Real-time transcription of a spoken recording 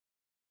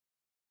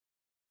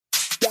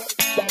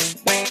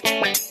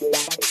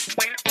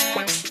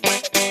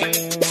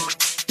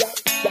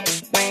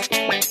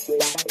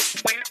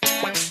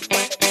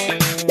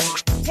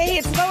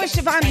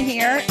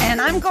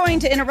I'm going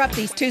to interrupt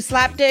these two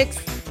slapdicks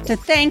to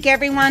thank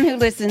everyone who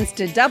listens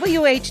to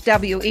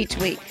WHW each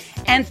week.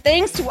 And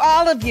thanks to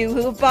all of you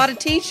who have bought a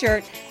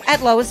t-shirt at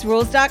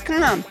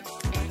LoisRules.com.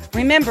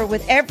 Remember,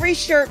 with every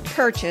shirt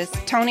purchased,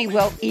 Tony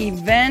will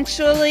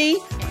eventually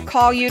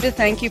call you to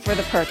thank you for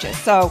the purchase.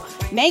 So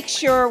make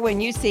sure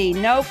when you see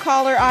no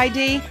caller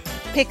ID,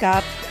 pick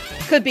up.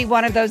 Could be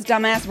one of those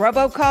dumbass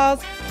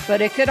robocalls,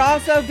 but it could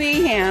also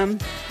be him.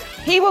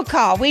 He will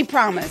call, we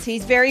promise.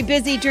 He's very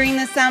busy during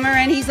the summer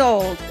and he's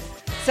old,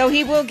 so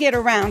he will get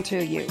around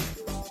to you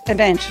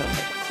eventually.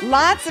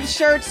 Lots of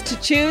shirts to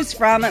choose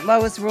from at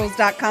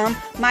LoisRules.com.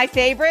 My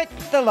favorite,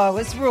 the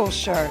Lois Rules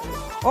shirt.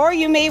 Or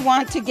you may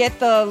want to get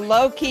the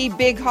low-key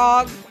big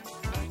hog,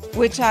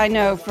 which I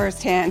know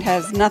firsthand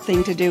has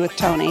nothing to do with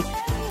Tony.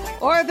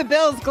 Or the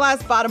Bill's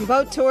Glass Bottom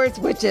Boat Tours,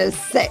 which is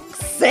sick.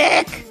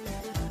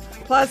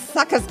 Plus,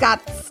 suckers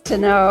got to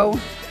know.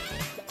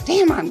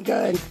 Damn, I'm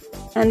good.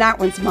 And that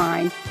one's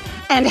mine.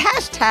 And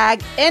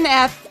hashtag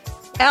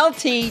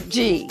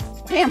NFLTG.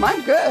 Damn,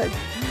 I'm good.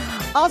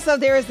 Also,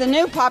 there is the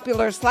new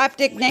popular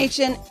Slapdick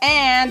Nation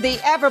and the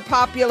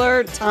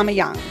ever-popular Tommy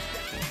Young.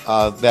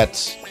 You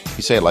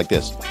say it like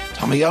this.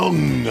 Tommy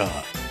Young.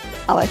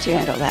 I'll let you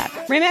handle that.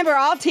 Remember,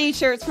 all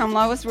t-shirts from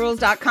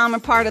LoisRules.com are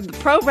part of the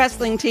Pro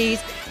Wrestling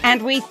Tees,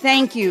 and we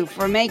thank you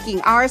for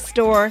making our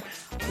store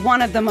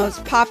one of the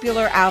most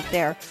popular out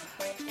there.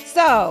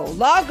 So,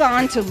 log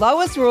on to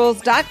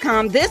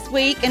LoisRules.com this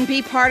week and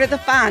be part of the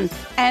fun.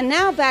 And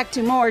now back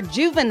to more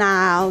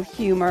juvenile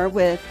humor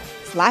with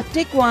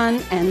Slapdick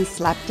 1 and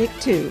Slapdick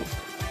 2.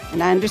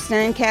 And I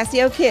understand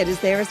Cassio Kid is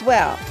there as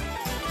well.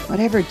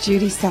 Whatever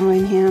Judy saw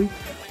in him,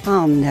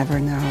 I'll never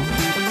know.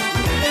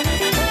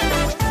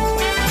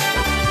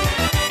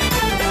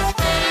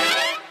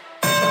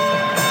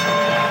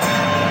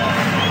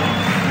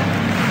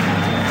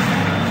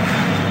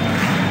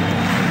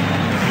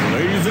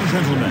 Ladies and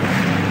gentlemen,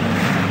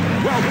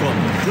 welcome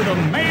to the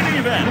main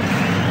event.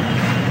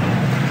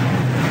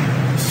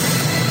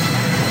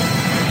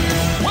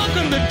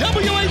 Welcome to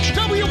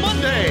WHW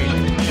Monday.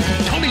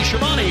 Tony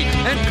Schiavone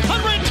and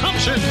Conrad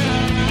Thompson.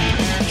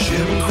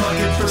 Jim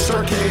Crockett First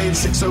Arcade,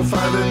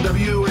 605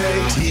 NWA.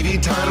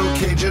 TV title,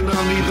 Cajun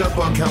Omni, the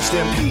Bunkhouse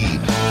Stampede.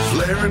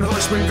 Flair and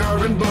Horseman,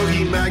 Garvin,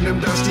 Bogey, Magnum,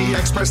 Dusty,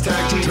 Express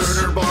Tag Team.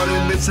 Turner,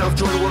 Bodden, Mid-South,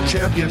 Joy World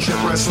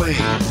Championship Wrestling.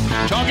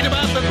 Talking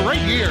about the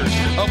great years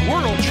of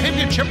World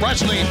Championship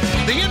Wrestling,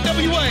 the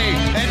NWA,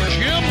 and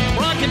Jim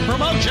Crockett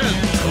Promotions.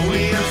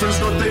 Tony and Friends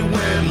North, they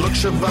win. Look,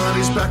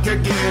 Shivani's back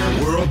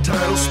again. World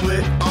title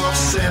split off,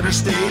 center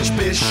stage,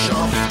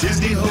 Bischoff.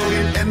 Disney,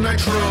 Hogan, and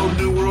Nitro.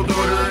 New World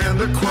Order and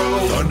The Crow.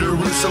 Thunder,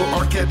 Russo,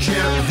 Arquette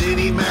Champ,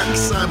 Vinnie Mac,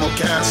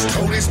 simulcast.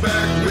 Tony's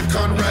back with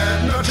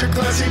Conrad, not your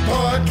classy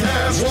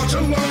podcast. Watch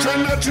along, try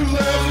not to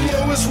laugh.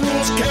 Lois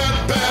Rules,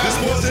 cat back. This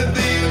wasn't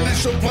the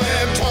initial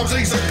plan. Tom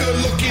Zigg's a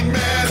good-looking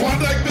man.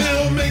 Klondike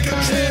Bill, make a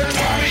chant.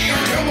 Tommy, you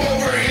come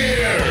over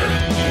here.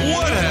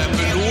 What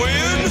happened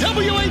when?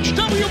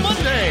 WHW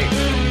Monday.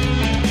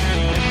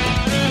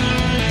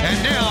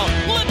 And now,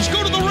 let's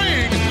go to the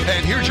ring.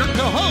 And here's your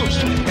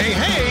co-host. Hey,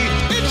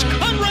 it's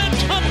Conrad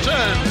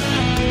Thompson.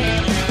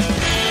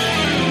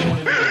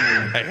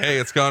 Hey,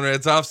 it's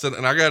Conrad Thompson,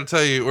 and I got to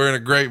tell you, we're in a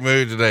great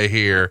mood today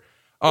here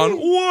on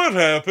What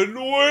Happened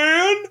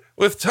When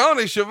with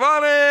Tony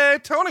Schiavone.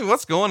 Tony,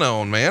 what's going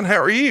on, man? How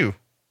are you?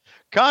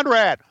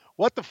 Conrad,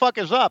 what the fuck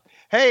is up?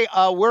 Hey,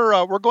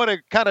 we're going to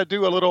kind of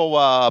do a little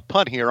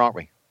punt here, aren't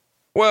we?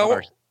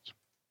 Well,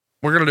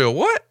 we're going to do a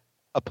what?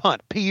 A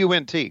punt,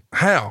 P-U-N-T.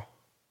 How?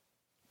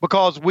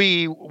 Because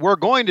we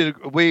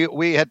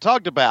had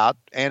talked about,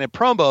 and in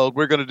promo,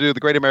 we're going to do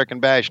the Great American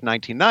Bash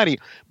 1990,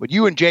 but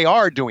you and JR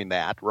are doing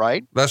that,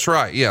 right? That's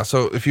right. Yeah.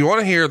 So if you want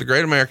to hear the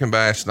Great American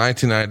Bash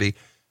 1990,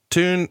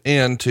 tune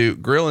in to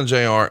Grill and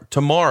JR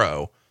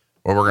tomorrow,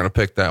 where we're going to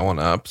pick that one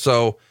up.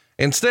 So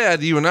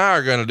instead, you and I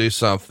are going to do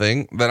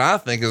something that I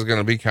think is going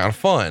to be kind of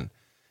fun.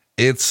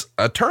 It's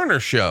a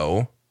Turner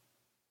show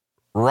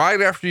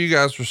right after you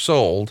guys were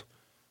sold,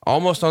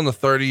 almost on the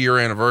 30-year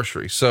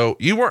anniversary. So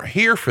you weren't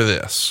here for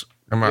this.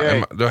 Do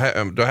I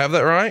have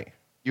that right?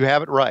 You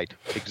have it right.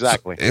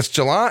 Exactly. So it's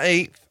July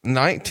 8th,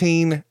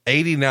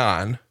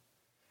 1989.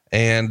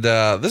 And,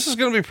 this is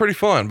going to be pretty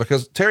fun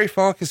because Terry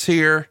Funk is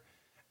here,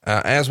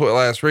 as well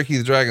as Ricky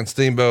the Dragon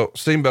Steamboat.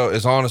 Steamboat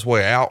is on his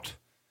way out.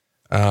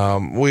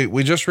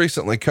 We just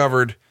recently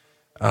covered,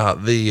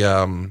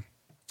 the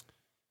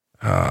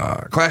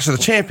Clash of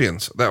the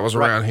Champions that was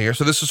around here.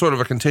 So this is sort of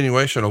a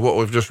continuation of what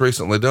we've just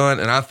recently done.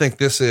 And I think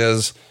this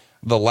is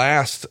the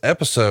last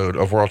episode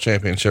of World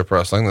Championship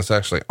Wrestling that's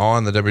actually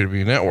on the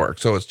WWE Network.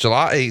 So it's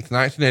July 8th,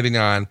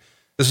 1989.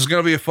 This is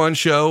going to be a fun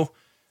show.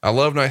 I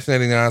love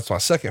 1989. It's my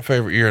second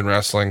favorite year in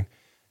wrestling.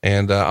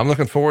 And I'm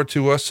looking forward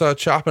to us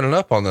chopping it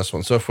up on this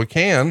one. So if we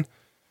can,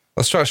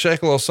 let's try to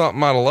shake a little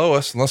something out of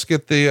Lois and let's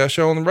get the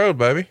show on the road,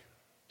 baby.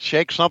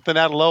 Shake something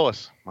out of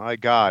Lois. My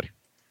God.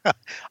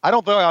 I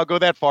don't think I'll go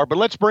that far, but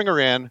let's bring her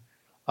in.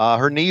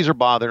 Her knees are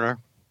bothering her.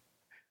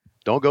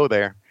 Don't go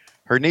there.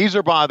 Her knees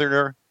are bothering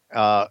her,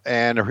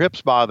 and her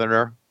hips bothering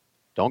her.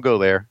 Don't go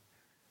there.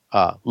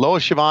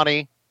 Lois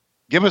Schiavone,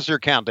 Give us your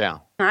countdown.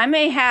 I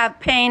may have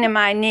pain in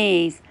my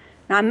knees,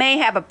 and I may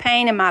have a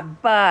pain in my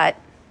butt,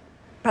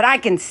 but I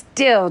can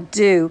still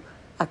do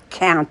a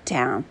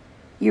countdown.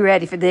 You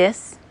ready for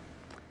this?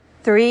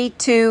 3,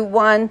 2,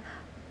 1,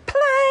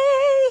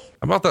 play!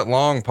 How about that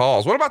long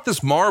pause? What about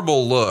this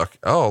marble look?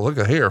 Oh, look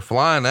at here,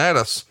 flying at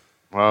us.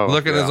 Oh,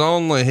 Look at his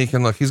only, he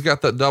can look. He's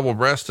got that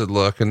double-breasted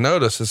look. And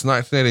notice it's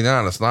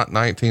 1989. It's not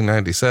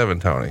 1997,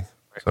 Tony.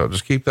 So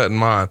just keep that in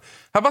mind.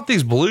 How about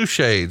these blue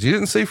shades? You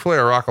didn't see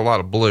Flair rock a lot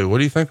of blue. What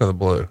do you think of the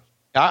blue?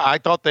 I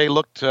thought they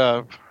looked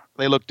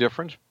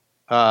different.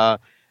 And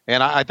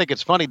I think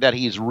it's funny that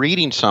he's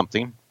reading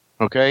something.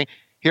 Okay.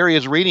 Here he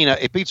is reading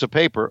a piece of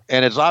paper,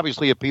 and it's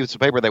obviously a piece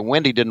of paper that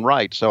Wendy didn't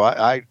write. So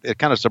it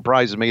kind of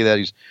surprises me that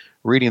he's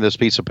reading this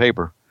piece of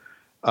paper.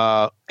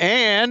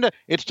 And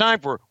it's time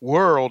for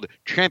World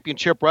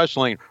Championship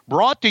Wrestling,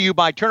 brought to you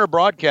by Turner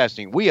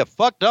Broadcasting. We have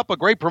fucked up a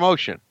great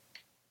promotion.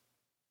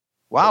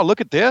 Wow,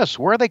 look at this.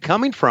 Where are they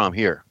coming from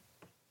here?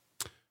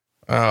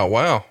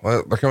 Wow.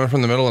 They're coming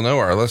from the middle of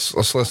nowhere.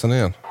 Let's listen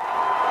in.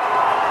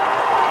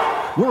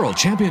 World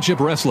Championship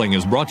Wrestling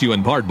is brought to you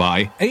in part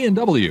by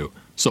A&W.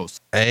 So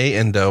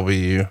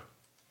A&W.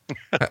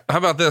 How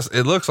about this?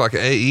 It looks like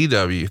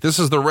AEW. This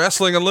is the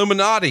Wrestling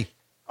Illuminati.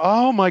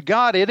 Oh my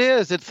God, it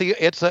is.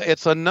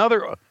 It's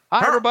another.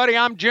 Hi everybody,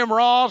 I'm Jim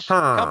Ross.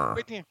 Coming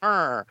with you.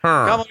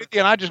 Coming with you,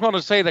 and I just want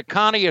to say that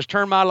Connie has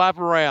turned my life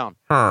around.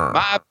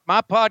 My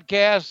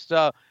podcast,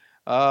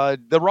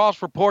 the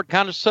Ross Report,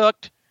 kind of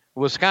sucked.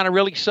 Was kind of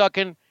really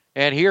sucking,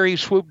 and here he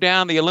swooped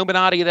down, the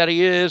Illuminati that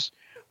he is.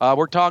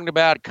 We're talking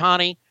about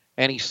Connie,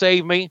 and he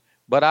saved me.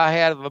 But I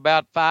have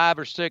about 5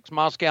 or 6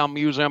 Moscow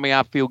Mules on me.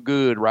 I feel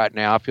good right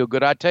now. I feel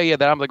good. I tell you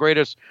that I'm the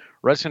greatest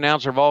wrestling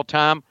announcer of all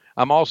time.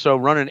 I'm also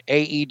running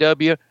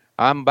AEW.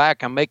 I'm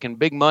back. I'm making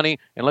big money.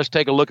 And let's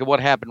take a look at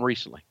what happened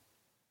recently.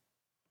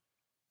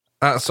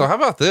 So how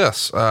about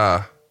this?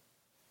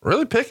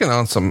 Really picking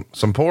on some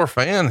poor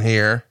fan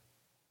here.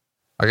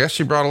 I guess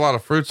she brought a lot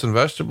of fruits and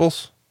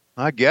vegetables.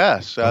 I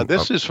guess.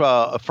 This is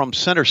from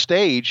Center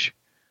Stage.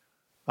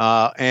 She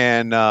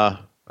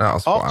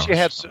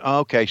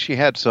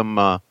had some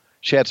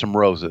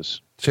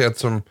roses. She had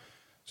some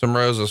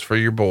roses for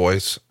your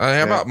boys.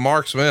 How about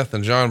Mark Smith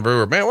and John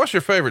Brewer? Man, what's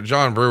your favorite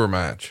John Brewer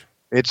match?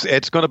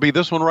 It's going to be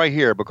this one right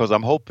here, because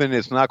I'm hoping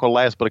it's not going to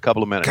last but a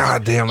couple of minutes.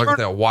 God damn, look at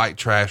that white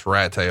trash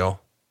rat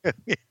tail.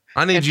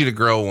 I need you to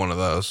grow one of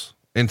those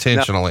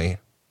intentionally.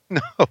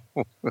 No.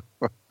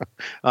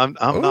 I'm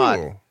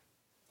not.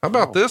 How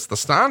about this? The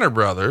Steiner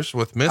brothers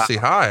with Missy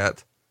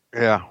Hyatt.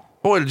 Yeah.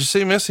 Boy, did you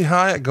see Missy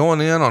Hyatt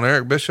going in on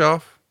Eric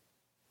Bischoff?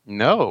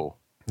 No.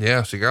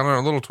 Yeah, she got on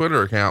her little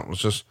Twitter account, was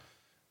just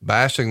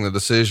bashing the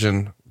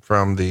decision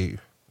from the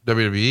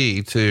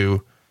WWE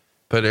to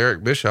put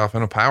Eric Bischoff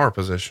in a power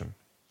position.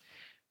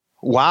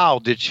 Wow.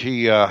 Did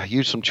she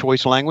use some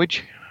choice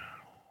language,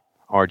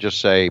 or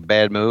just say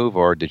bad move,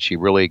 or did she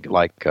really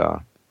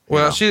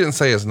She didn't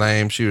say his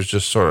name. She was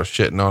just sort of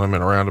shitting on him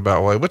in a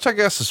roundabout way, which I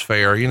guess is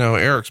fair. You know,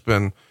 Eric's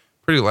been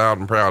pretty loud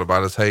and proud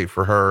about his hate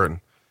for her. And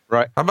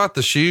right. How about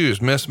the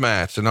shoes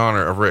mismatched in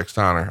honor of Rick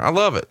Steiner? I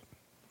love it.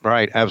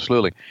 Right.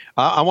 Absolutely.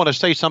 I want to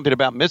say something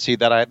about Missy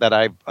that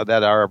our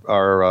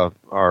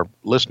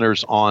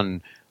listeners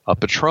on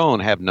Patron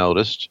have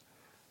noticed,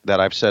 that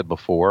I've said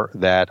before,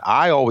 that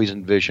I always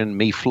envision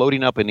me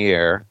floating up in the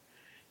air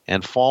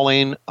and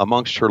falling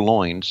amongst her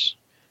loins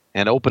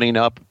and opening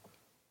up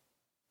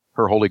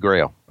her Holy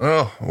Grail.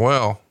 Oh,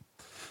 well,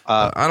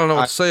 I don't know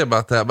what to say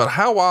about that, but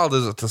how wild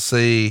is it to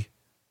see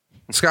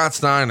Scott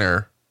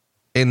Steiner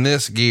in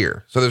this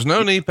gear? So there's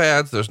no knee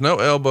pads. There's no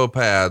elbow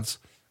pads.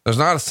 There's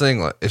not a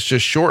singlet. It's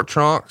just short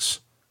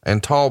trunks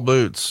and tall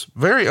boots.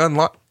 Very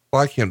unlike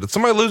him. Did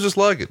somebody lose his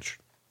luggage?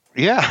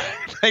 Yeah,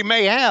 they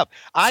may have.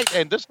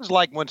 And this is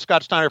like when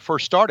Scott Steiner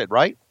first started,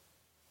 right?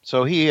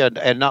 So he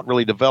had not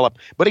really developed,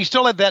 but he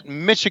still had that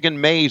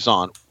Michigan maze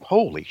on.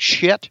 Holy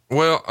shit.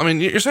 Well, I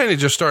mean, you're saying he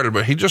just started,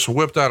 but he just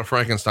whipped out a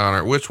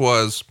Frankensteiner, which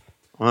was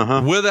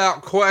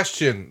without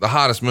question the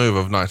hottest move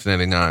of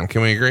 1989.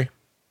 Can we agree?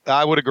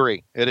 I would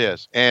agree. It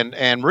is.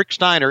 And Rick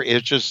Steiner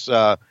is just,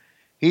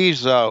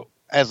 he's,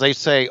 as they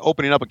say,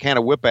 opening up a can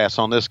of whip ass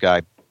on this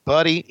guy.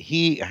 Buddy,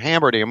 he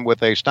hammered him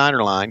with a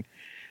Steiner line.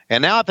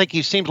 And now I think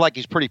he seems like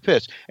he's pretty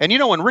pissed. And you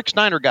know, when Rick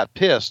Steiner got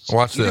pissed.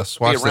 Watch this.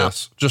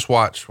 Just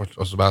watch what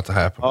was about to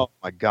happen. Oh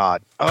my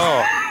God.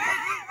 Oh.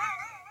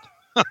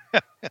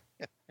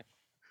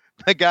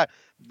 The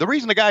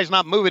reason the guy's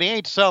not moving, he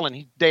ain't selling.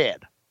 He's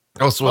dead.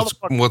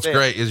 What's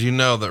great is, you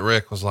know, that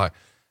Rick was like,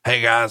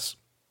 "Hey guys,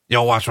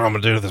 y'all watch what I'm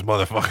going to do to this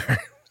motherfucker."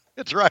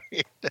 That's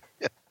right.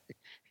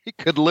 He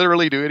could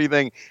literally do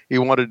anything he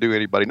wanted to do to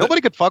anybody.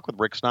 Nobody could fuck with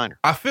Rick Steiner.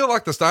 I feel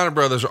like the Steiner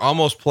brothers are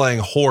almost playing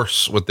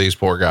horse with these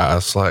poor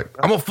guys. Like,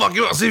 I'm going to fuck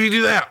you up. See if you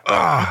do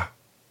that.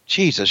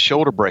 Jesus,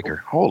 shoulder breaker.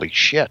 Holy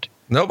shit.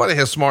 Nobody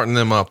has smartened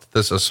them up that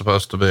this is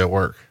supposed to be at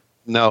work.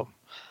 No.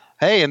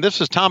 Hey, and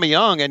this is Tommy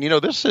Young. And, you know,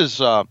 this is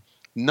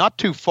not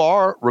too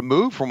far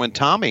removed from when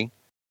Tommy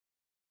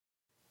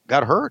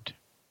got hurt.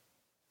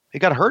 He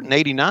got hurt in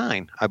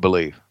 89, I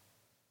believe.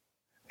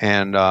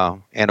 And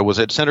it was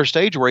at Center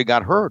Stage where he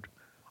got hurt.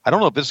 I don't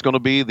know if it's going to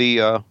be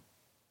the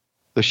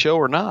show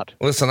or not.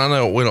 Listen, I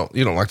know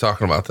you don't like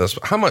talking about this,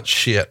 but how much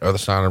shit are the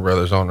Steiner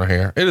brothers on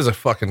here? It is a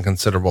fucking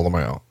considerable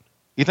amount.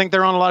 You think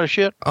they're on a lot of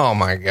shit? Oh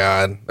my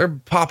God. They're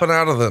popping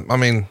out of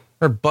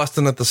they're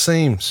busting at the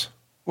seams.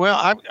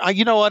 Well,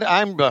 you know what?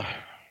 I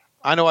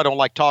know I don't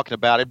like talking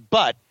about it,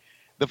 but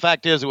the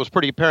fact is it was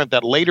pretty apparent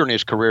that later in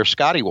his career,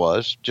 Scotty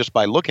was, just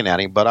by looking at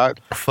him, but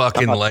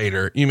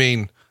later. You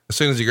mean as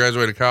soon as he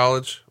graduated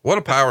college? What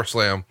a power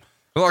slam.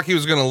 Felt like he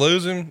was going to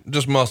lose him,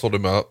 just muscled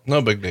him up.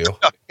 No big deal.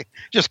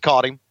 Just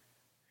caught him.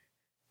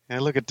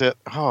 And look at that.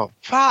 Oh,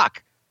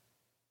 fuck.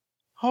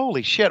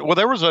 Holy shit. Well,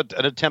 there was an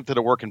attempt at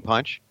a working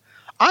punch.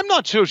 I'm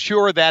not so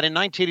sure that in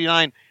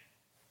 1989,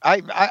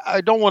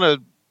 I don't want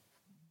to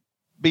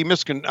be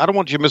I don't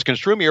want you to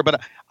misconstrue me here,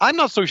 but I'm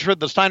not so sure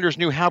the Steiners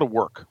knew how to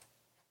work.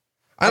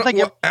 I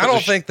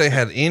don't think they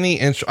had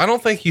any I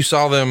don't think you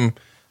saw them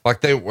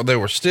like they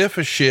were stiff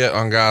as shit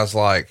on guys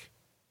like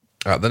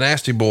the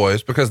Nasty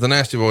Boys, because the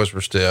Nasty Boys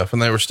were stiff,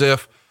 and they were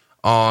stiff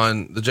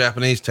on the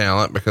Japanese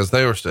talent because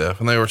they were stiff,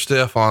 and they were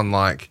stiff on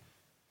like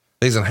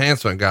these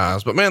enhancement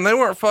guys, but man, they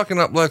weren't fucking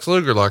up Lex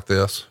Luger like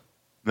this.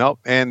 Nope.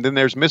 And then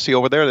there's Missy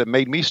over there that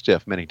made me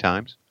stiff many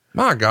times.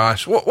 My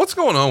gosh. What's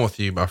going on with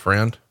you, my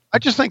friend? I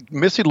just think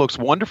Missy looks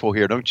wonderful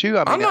here, don't you?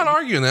 I'm not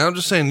arguing that. I'm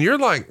just saying you're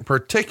like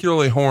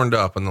particularly horned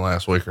up in the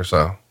last week or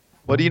so.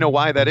 Well, do you know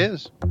why that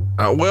is?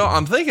 Well,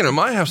 I'm thinking it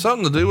might have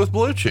something to do with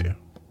Blue Chew.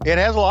 It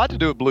has a lot to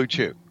do with Blue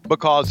Chew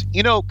because,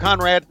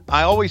 Conrad,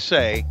 I always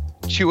say,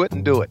 chew it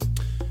and do it.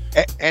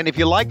 And if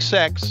you like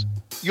sex,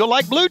 you'll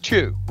like Blue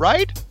Chew,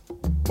 right?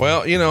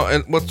 Well,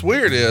 and what's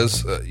weird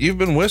is you've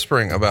been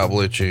whispering about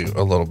Blue Chew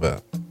a little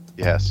bit.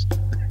 Yes.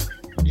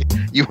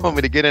 You want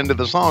me to get into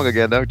the song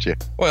again, don't you?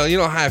 Well, you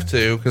don't have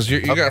to, because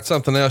you got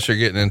something else you're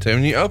getting into.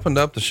 And you opened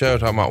up the show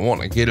talking about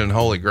wanting to get in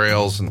holy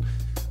grails. And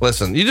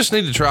listen, you just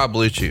need to try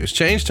Blue Chew. It's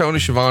changed Tony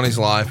Schiavone's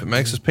life. It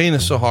makes his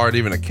penis so hard,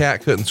 even a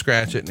cat couldn't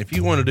scratch it. And if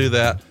you want to do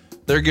that,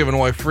 they're giving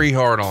away free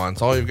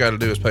hard-ons. All you've got to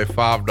do is pay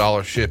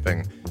 $5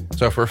 shipping.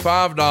 So for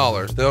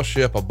 $5, they'll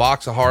ship a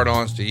box of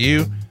hard-ons to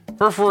you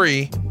for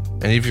free.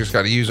 And you've just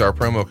got to use our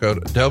promo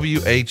code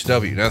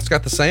WHW. Now, it's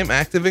got the same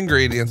active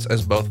ingredients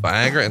as both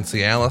Viagra and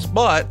Cialis,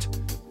 but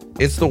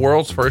it's the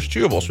world's first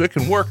chewable, so it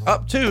can work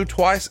up to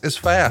twice as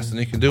fast. And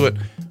you can do it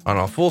on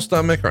a full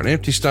stomach or an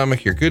empty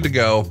stomach. You're good to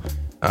go.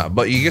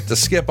 But you get to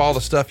skip all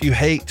the stuff you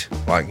hate.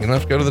 Like, you don't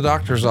have to go to the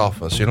doctor's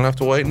office. You don't have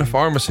to wait in a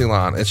pharmacy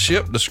line. It's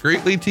shipped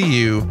discreetly to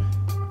you.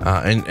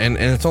 And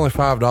it's only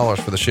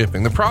 $5 for the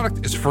shipping. The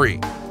product is free.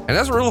 And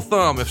as a rule of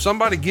thumb, if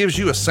somebody gives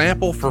you a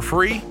sample for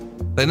free,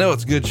 they know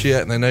it's good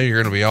shit and they know you're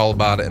going to be all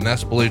about it. And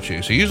that's Blue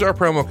Chew. So use our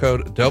promo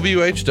code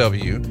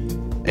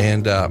WHW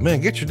and,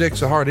 man, get your dick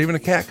so hard, even a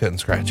cat couldn't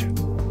scratch it.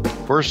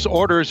 First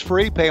order is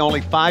free. Pay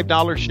only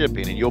 $5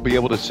 shipping and you'll be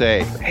able to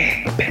say,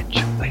 "Hey,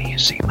 bitch, when you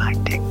see my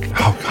dick."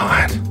 Oh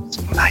God.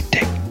 See my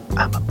dick.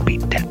 I'm gonna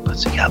beat that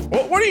pussy up.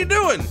 What are you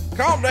doing?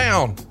 Calm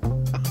down.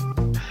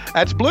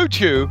 That's Blue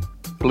Chew,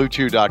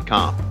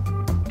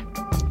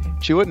 BlueChew.com.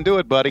 She wouldn't do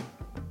it, buddy.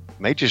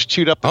 They just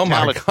chewed up the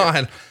talent.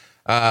 Oh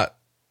my God.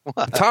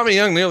 Tommy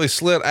Young nearly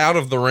slid out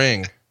of the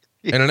ring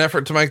in an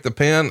effort to make the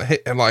pin,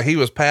 and like he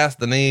was past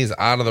the knees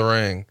out of the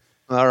ring.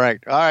 All right.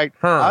 I'd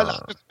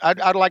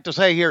like to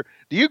say here,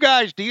 do you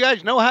guys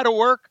know how to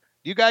work?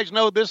 Do you guys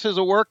know this is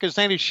a work, as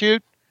ain't a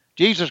shoot?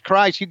 Jesus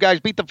Christ, you guys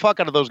beat the fuck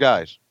out of those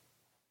guys.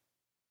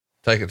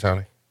 Take it,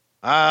 Tony.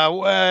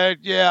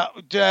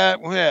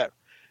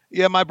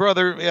 Yeah, my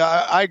brother.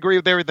 I agree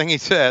with everything he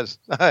says.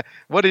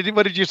 What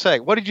did you say?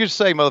 What did you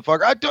say,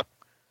 motherfucker?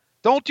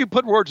 Don't you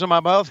put words in my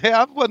mouth?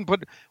 Yeah,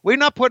 we're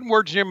not putting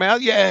words in your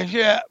mouth.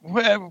 Yeah.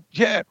 Woo.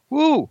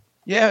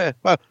 Yeah.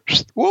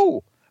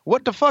 Woo.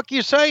 What the fuck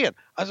you saying?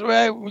 I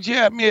said, woo.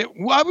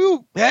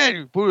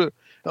 Hey,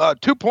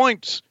 2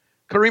 points.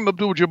 Kareem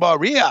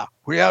Abdul-Jabbar.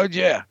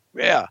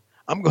 Yeah.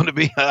 I'm going to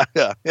be,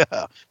 yeah.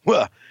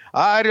 Well,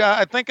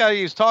 I think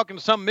he's talking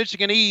some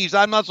Michiganese.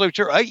 I'm not so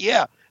sure.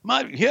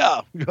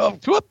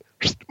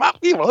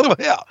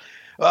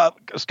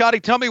 Scotty,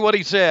 tell me what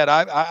he said.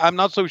 I'm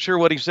not so sure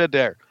what he said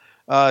there.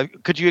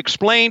 Could you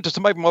explain to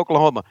somebody from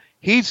Oklahoma?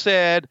 He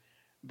said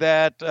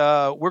that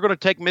we're going to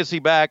take Missy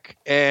back,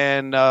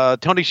 and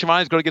Tony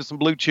Schiavone's going to get some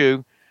Blue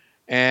Chew,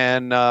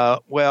 and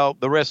well,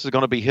 the rest is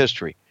going to be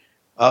history.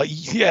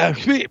 Yeah.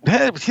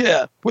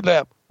 What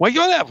that? What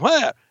you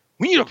that?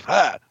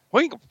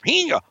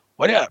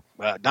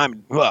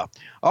 Diamond.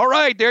 All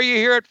right, there you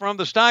hear it from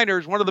the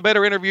Steiners. One of the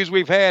better interviews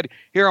we've had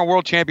here on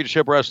World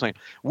Championship Wrestling.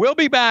 We'll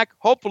be back.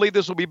 Hopefully,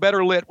 this will be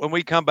better lit when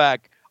we come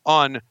back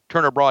on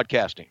Turner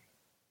Broadcasting.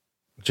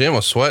 Jim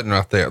was sweating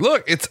right there.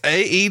 Look, it's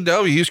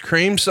AEW's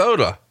cream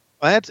soda.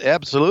 That's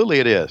absolutely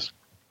it is.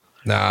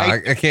 Nah,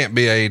 I can't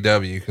be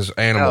AEW because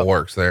Animal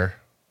works there.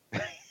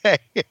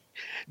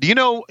 Do you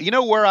know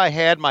where I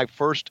had my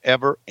first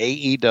ever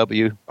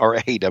A&W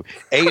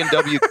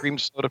cream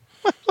soda?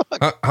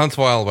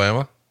 Huntsville,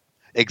 Alabama.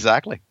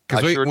 Exactly.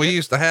 Because we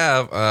used to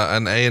have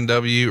an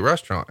A&W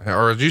restaurant,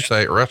 or as you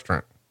say,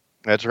 restaurant.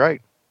 That's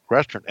right.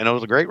 Restaurant. And it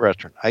was a great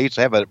restaurant. I used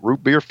to have a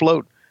root beer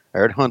float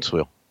there at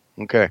Huntsville.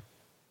 Okay.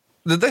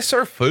 Did they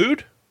serve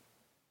food?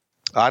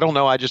 I don't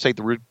know. I just ate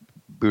the root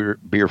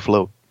beer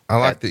float. I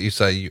like that you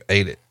say you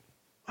ate it.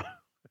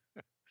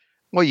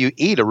 Well, you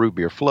eat a root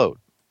beer float.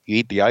 You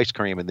eat the ice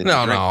cream and then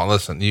No,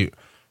 listen,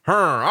 all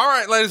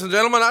right, ladies and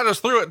gentlemen, I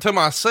just threw it to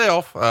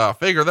myself.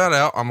 Figure that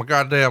out. I'm a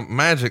goddamn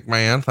magic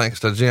man. Thanks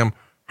to Jim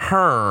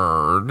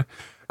Herd.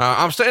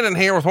 I'm standing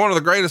here with one of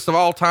the greatest of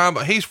all time,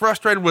 but he's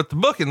frustrated with the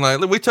booking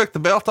lately. We took the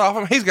belt off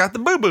him. He's got the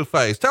boo-boo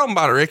face. Tell him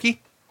about it,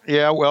 Ricky.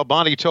 Yeah. Well,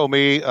 Bonnie told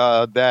me,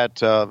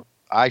 that,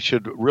 I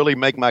should really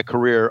make my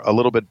career a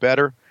little bit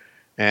better.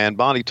 And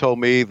Bonnie told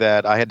me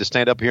that I had to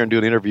stand up here and do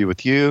an interview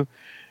with you.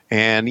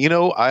 And,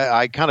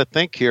 I kind of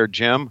think here,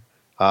 Jim,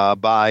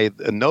 by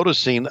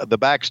noticing the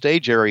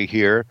backstage area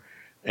here,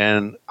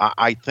 and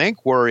I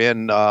think we're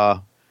in,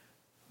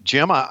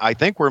 Jim, I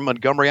think we're in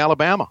Montgomery,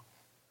 Alabama.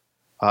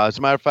 As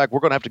a matter of fact, we're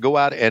going to have to go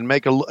out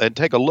and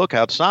take a look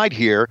outside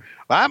here.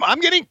 I'm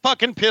getting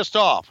fucking pissed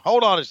off.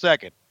 Hold on a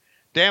second.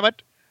 Damn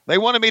it. They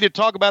wanted me to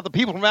talk about the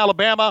people from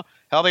Alabama,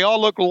 how they all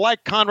look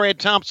like Conrad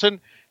Thompson,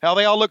 how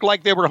they all look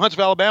like they were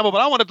Huntsville, Alabama. But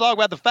I want to talk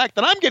about the fact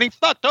that I'm getting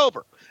fucked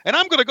over, and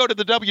I'm going to go to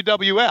the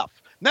WWF.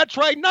 That's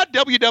right, not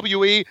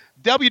WWE,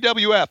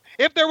 WWF.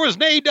 If there was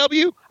an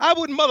AEW, I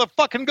wouldn't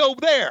motherfucking go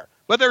there.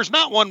 But there's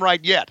not one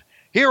right yet.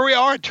 Here we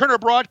are at Turner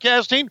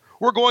Broadcasting.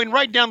 We're going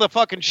right down the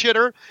fucking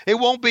shitter. It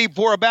won't be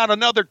for about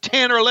another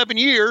 10 or 11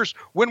 years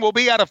when we'll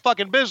be out of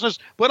fucking business.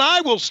 But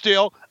I will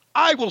still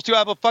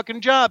have a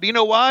fucking job. You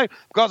know why?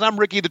 Because I'm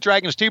Ricky the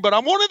Dragon Steamboat.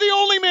 I'm one of the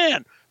only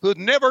men who'd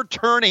never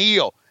turn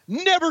heel.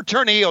 Never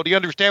turn heel. Do you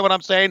understand what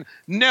I'm saying?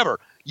 Never.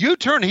 You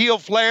turn heel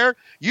Flair.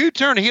 You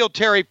turn heel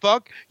Terry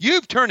Funk.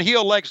 You've turned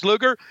heel Lex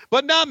Luger,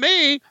 but not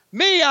me.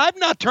 I've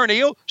not turned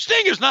heel.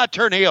 Sting has not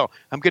turned heel.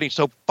 I'm getting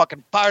so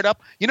fucking fired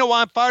up. You know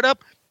why I'm fired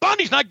up?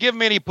 Bonnie's not giving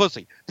me any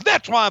pussy.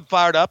 That's why I'm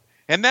fired up.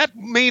 And that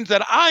means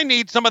that I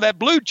need some of that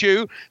blue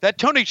chew that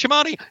Tony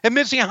Schiavone and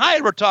Missy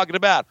Hyatt were talking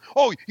about.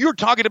 Oh, you're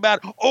talking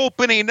about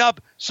opening up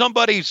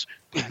somebody's,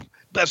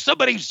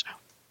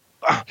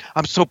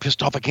 I'm so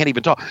pissed off I can't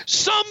even talk.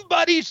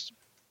 Somebody's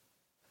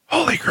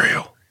Holy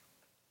Grail.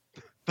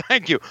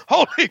 Thank you.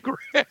 Holy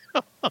Grail.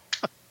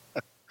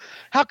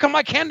 How come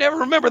I can't ever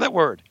remember that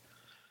word?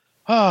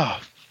 Oh,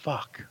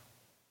 fuck.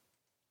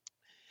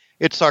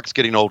 It sucks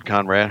getting old,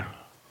 Conrad.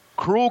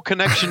 Cruel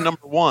Connection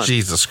number 1.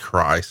 Jesus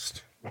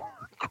Christ.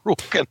 Cruel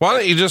Connection. Why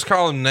don't you just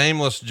call him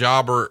Nameless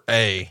Jobber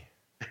A?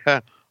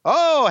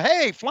 Oh,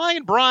 hey,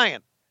 Flying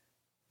Brian.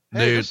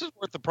 Hey, Dude, this is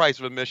worth the price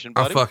of admission,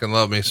 buddy. I fucking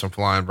love me some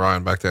Flying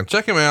Brian back then.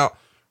 Check him out,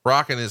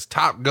 rocking his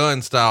Top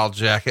Gun style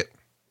jacket.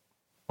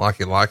 Like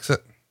he likes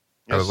it.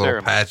 Got his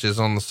little patches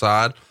on the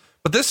side.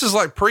 But this is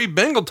like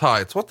pre-Bengal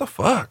tights. What the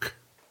fuck?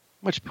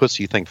 How much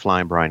pussy you think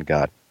Flying Brian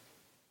got?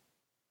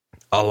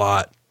 A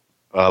lot.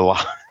 A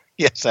lot.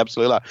 Yes,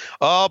 absolutely.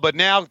 Oh, but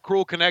now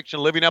Cruel Connection,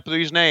 living up to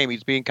his name,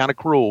 he's being kind of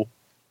cruel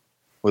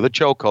with a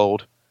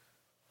chokehold.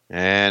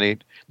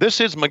 And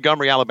this is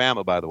Montgomery,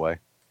 Alabama, by the way.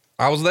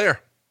 I was there.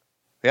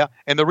 Yeah,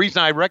 and the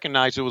reason I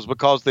recognized it was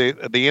because the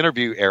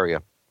interview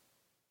area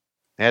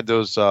had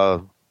those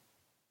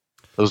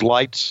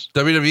lights.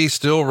 WWE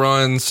still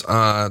runs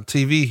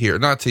TV here,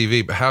 not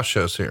TV, but house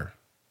shows here.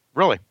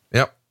 Really?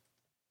 Yep.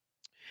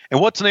 And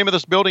what's the name of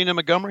this building in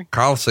Montgomery?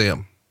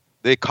 Coliseum.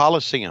 The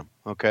Coliseum.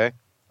 Okay.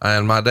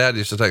 And my dad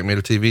used to take me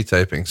to TV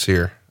tapings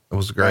here. It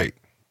was great.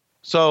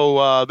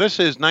 So this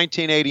is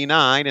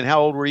 1989, and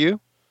how old were you?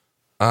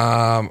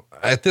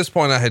 At this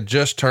point, I had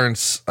just turned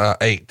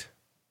 8.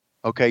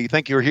 Okay, you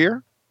think you're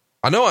here?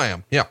 I know I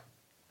am. Yeah.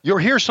 You're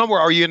here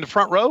somewhere. Are you in the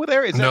front row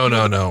there? Is no,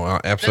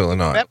 absolutely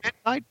not. Batman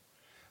night?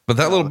 But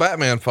that little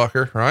Batman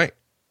fucker, right?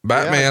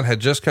 Batman had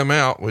just come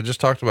out. We just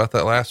talked about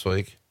that last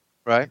week.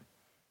 Right.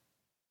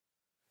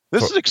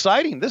 This is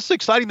exciting. This is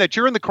exciting that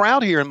you're in the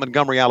crowd here in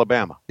Montgomery,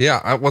 Alabama.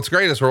 Yeah. What's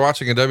great is we're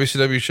watching a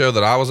WCW show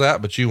that I was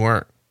at, but you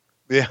weren't.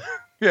 Yeah.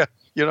 Yeah.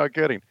 You're not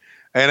kidding.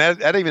 And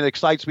that even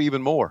excites me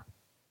even more.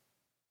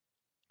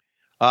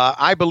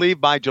 I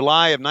believe by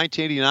July of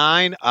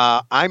 1989,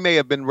 I may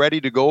have been ready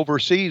to go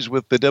overseas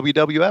with the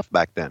WWF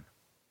back then.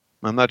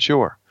 I'm not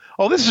sure.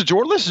 Oh, this is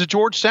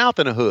George South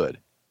in a hood.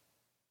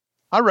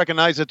 I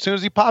recognized as soon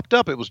as he popped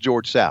up, it was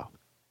George South.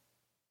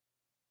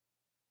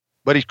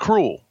 But he's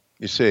cruel,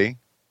 you see.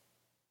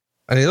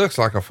 And he looks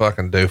like a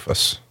fucking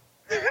doofus.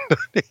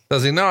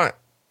 Does he not?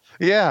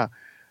 Yeah.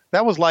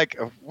 That was like,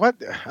 what?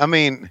 I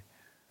mean,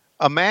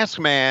 a masked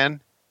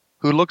man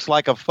who looks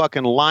like a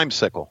fucking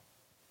limesicle.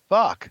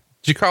 Fuck.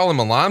 Did you call him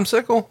a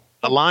limesicle?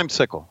 A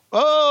limesicle.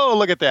 Oh,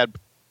 look at that.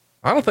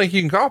 I don't think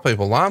you can call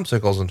people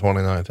limesicles in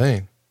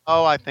 2019.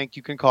 Oh, I think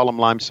you can call them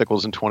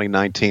limesicles in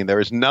 2019. There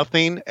is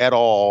nothing at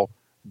all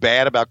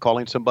bad about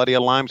calling somebody a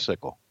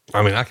limesicle.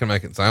 I mean, I can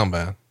make it sound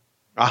bad.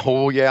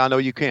 Oh, yeah, I know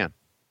you can.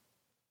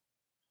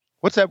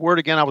 What's that word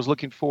again I was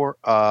looking for?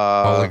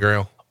 Holy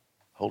Grail.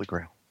 Holy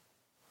Grail.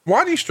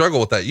 Why do you struggle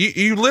with that?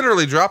 You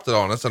literally dropped it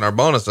on us in our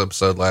bonus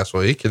episode last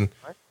week. And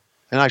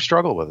I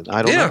struggle with it.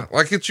 I don't know. Yeah,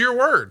 like it's your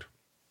word.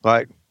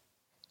 Like,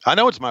 I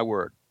know it's my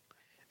word.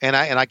 And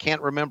I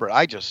can't remember.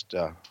 I just,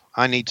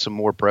 I need some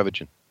more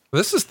Prevagen.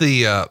 This is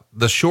the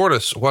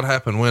shortest What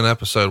Happened When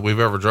episode we've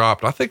ever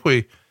dropped. I think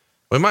we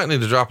might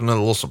need to drop another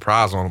little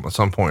surprise on them at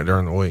some point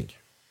during the week.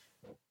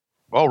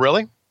 Oh,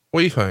 really? What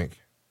do you think?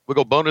 We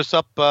go bonus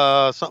up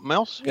something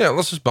else? Yeah,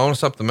 let's just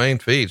bonus up the main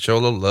feed, show a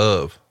little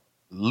love.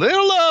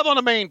 Little love on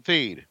the main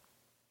feed.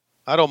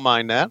 I don't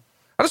mind that.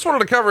 I just wanted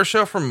to cover a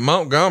show from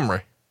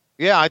Montgomery.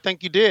 Yeah, I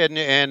think you did.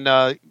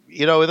 And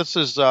you know, this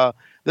is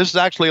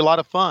actually a lot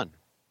of fun.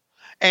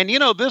 And, you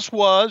know,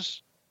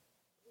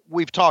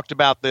 we've talked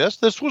about this.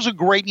 This was a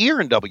great year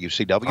in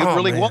WCW. It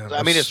really was.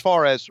 I mean, as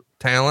far as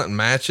talent and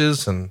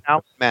matches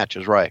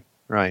matches. Right.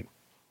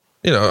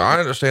 You know, I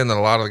understand that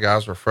a lot of the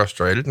guys were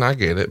frustrated, and I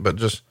get it, but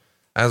just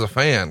as a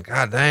fan,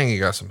 God dang, you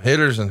got some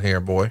hitters in here,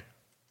 boy.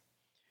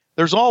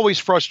 There's always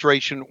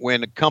frustration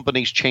when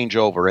companies change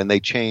over and they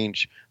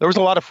change. There was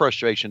a lot of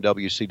frustration in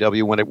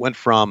WCW when it went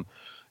from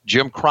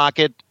Jim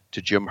Crockett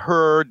to Jim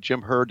Herd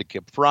to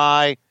Kip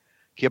Fry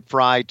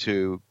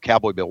to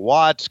Cowboy Bill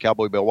Watts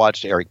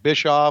to Eric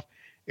Bischoff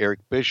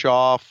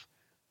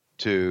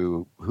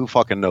to who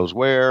fucking knows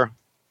where,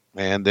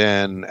 and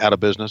then out of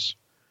business.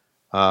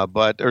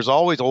 But there's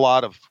always a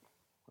lot of,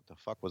 what the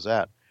fuck was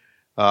that?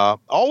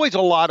 Always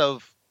a lot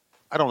of,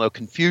 I don't know,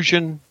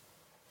 confusion,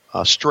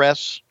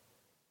 stress,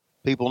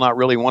 people not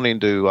really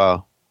wanting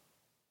to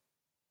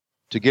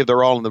give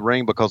their all in the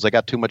ring because they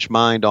got too much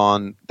mind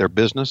on their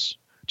business.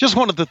 Just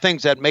one of the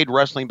things that made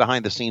wrestling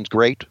behind the scenes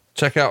great.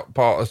 Check out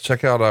Paul. Let's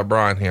check out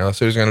Brian here. Let's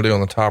see what he's going to do on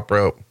the top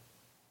rope.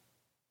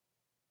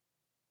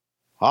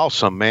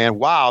 Awesome, man.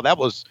 Wow. That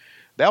was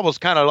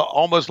kind of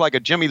almost like a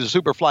Jimmy the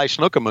Superfly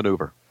Snuka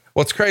maneuver.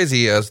 What's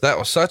crazy is that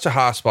was such a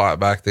high spot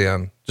back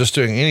then, just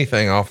doing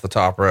anything off the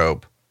top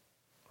rope.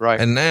 Right.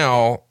 And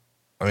now,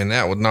 I mean,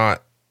 that would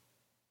not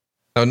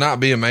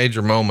be a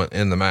major moment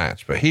in the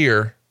match, but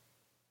here,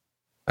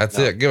 that's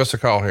it. Give us a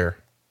call here.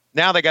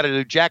 Now they got to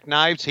do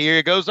jackknives. Here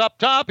he goes up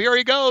top. Here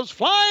he goes.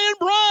 Flying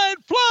Brian,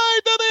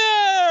 flying through the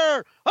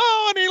air.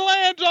 Oh, and he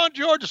lands on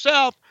George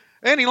South,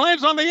 and he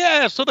lands on the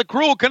ass of the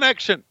Cruel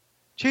Connection.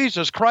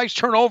 Jesus Christ,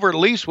 turn over at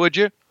least, would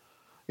you?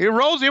 He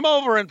rolls him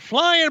over, and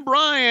Flying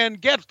Brian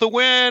gets the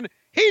win.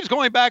 He's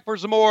going back for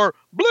some more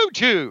Blue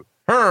Chew.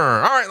 All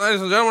right, ladies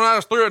and gentlemen, I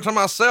just threw it to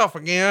myself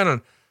again, and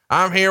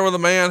I'm here with a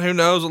man who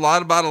knows a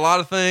lot about a lot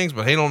of things,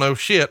 but he don't know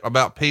shit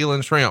about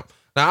peeling shrimp.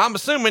 Now, I'm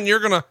assuming you're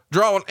going to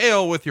draw an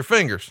L with your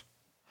fingers.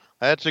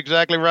 That's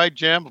exactly right,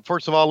 Jim.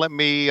 First of all, let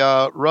me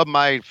rub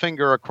my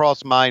finger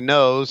across my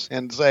nose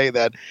and say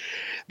that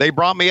they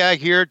brought me out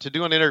here to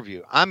do an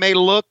interview. I may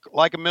look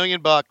like $1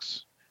 million,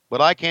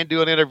 but I can't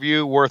do an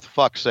interview worth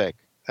fuck's sake.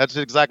 That's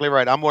exactly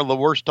right. I'm one of the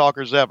worst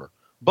talkers ever,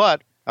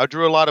 but I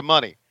drew a lot of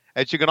money.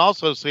 As you can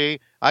also see,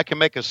 I can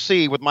make a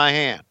C with my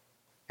hand.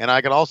 And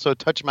I can also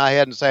touch my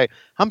head and say,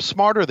 I'm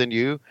smarter than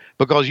you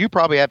because you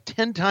probably have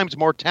 10 times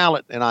more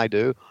talent than I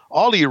do.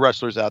 All of you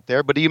wrestlers out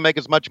there, but do you make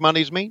as much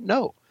money as me?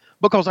 No,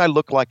 because I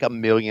look like $1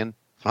 million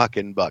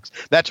fucking bucks.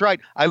 That's right.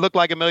 I look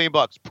like $1 million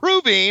bucks,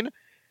 proving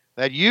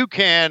that you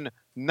can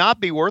not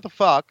be worth a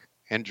fuck.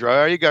 And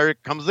there you go. Here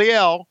comes the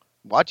L.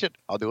 Watch it.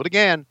 I'll do it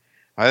again.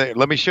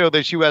 Let me show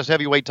this U.S.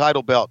 heavyweight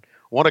title belt.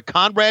 One of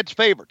Conrad's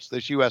favorites,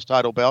 this U.S.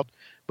 title belt.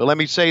 But let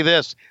me say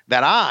this,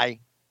 that I,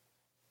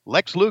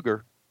 Lex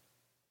Luger,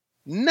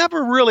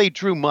 never really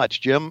drew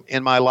much, Jim,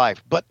 in my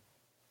life, but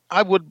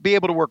I would be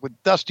able to work with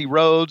Dusty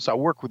Rhodes. I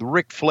work with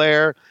Ric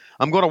Flair.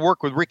 I'm going to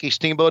work with Ricky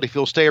Steamboat if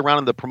he'll stay around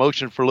in the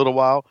promotion for a little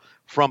while.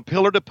 From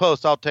pillar to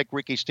post, I'll take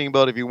Ricky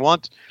Steamboat if you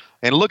want.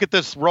 And look at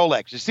this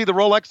Rolex. You see the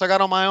Rolex I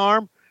got on my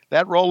arm?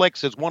 That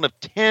Rolex is one of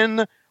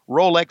 10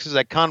 Rolexes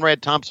that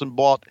Conrad Thompson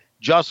bought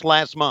just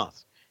last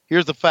month.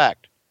 Here's the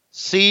fact.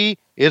 C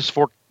is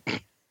for...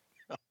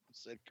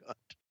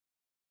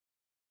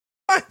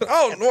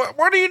 Oh,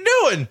 what are you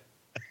doing?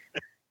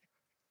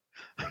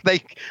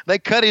 They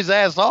cut his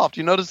ass off. Do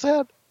you notice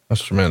that?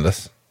 That's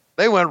tremendous.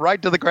 They went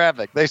right to the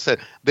graphic. They said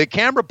the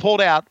camera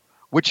pulled out,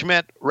 which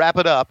meant wrap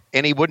it up,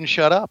 and he wouldn't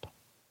shut up.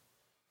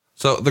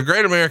 So the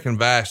Great American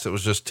Bash that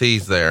was just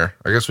teased there,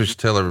 I guess we should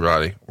tell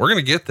everybody, we're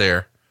going to get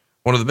there.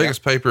 One of the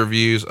biggest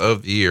pay-per-views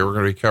of the year. We're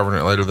going to be covering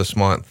it later this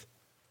month.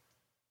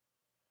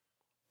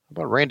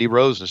 How about Randy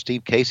Rose and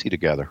Steve Casey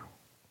together?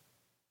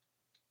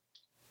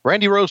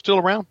 Randy Rose still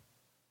around?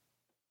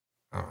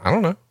 I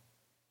don't know.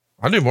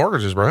 I do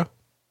mortgages, bro.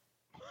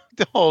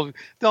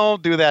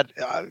 Don't do that.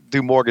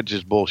 Do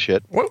mortgages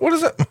bullshit. What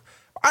is that?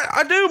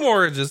 I do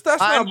mortgages.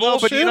 That's not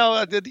bullshit.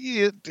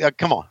 But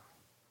come on.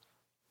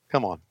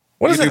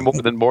 What is you it? do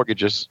more than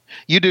mortgages.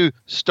 You do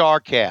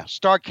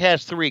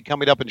StarCast 3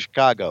 coming up in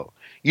Chicago.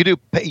 You do.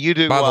 By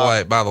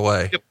the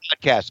way, you do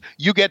podcasts.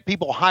 You get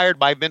people hired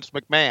by Vince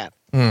McMahon,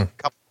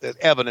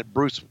 Evan,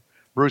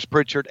 Bruce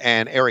Pritchard,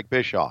 and Eric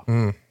Bischoff.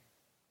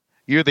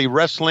 You're the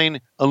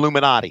wrestling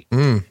Illuminati.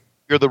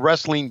 You're the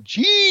wrestling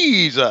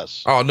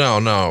Jesus. Oh,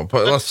 no.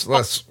 But let's.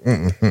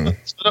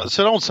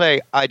 So don't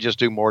say, I just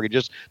do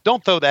mortgages.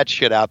 Don't throw that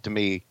shit out to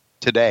me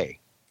today.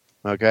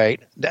 Okay.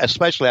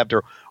 Especially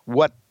after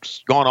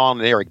what's gone on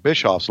in Eric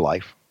Bischoff's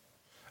life.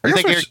 You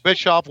think Eric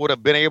Bischoff would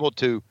have been able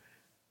to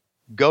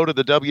go to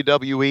the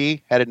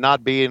WWE had it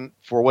not been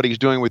for what he's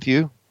doing with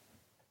you?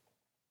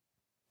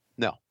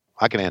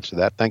 I can answer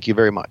that. Thank you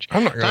very much.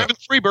 I'm not gonna... Time for the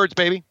Freebirds,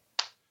 baby.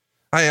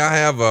 Hey, I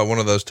have one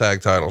of those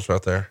tag titles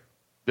right there.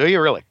 Do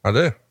you really? I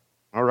do.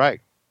 All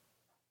right.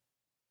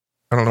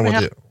 I don't know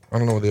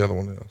what the other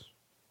one is.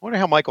 I wonder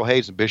how Michael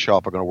Hayes and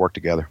Bischoff are going to work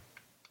together.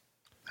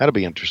 That'll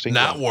be interesting.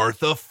 Not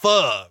worth a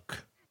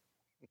fuck.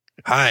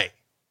 Hey,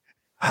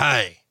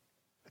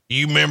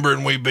 you remember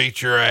when we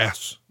beat your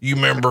ass? You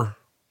remember?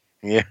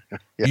 Yeah.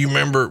 You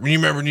remember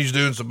when you was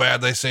doing so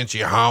bad they sent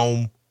you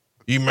home?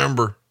 You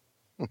remember?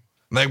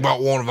 They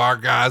brought one of our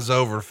guys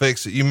over to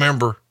fix it. You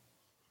remember?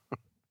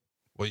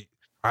 Well,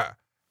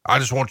 I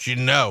just want you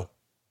to know,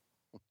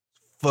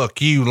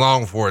 fuck you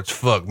long before it's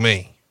fuck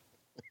me.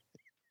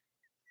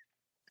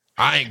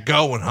 I ain't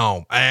going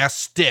home. Ask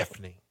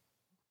Stephanie.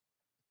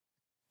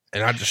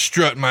 And I just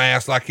strut my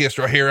ass like this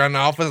right here in the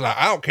office. Like,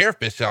 I don't care if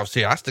Bischoff's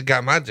here. I still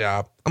got my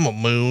job. I'm a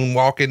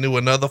moonwalk into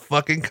another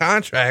fucking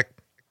contract.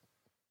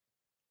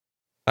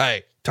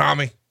 Hey,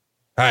 Tommy.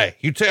 Hey,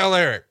 you tell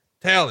Eric.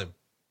 Tell him.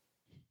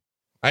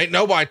 Ain't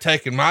nobody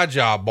taking my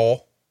job, boy.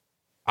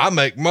 I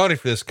make money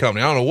for this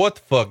company. I don't know what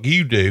the fuck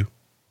you do.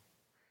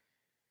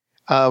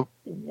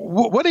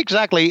 What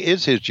exactly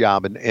is his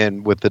job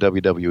in with the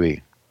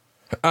WWE?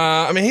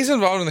 I mean, he's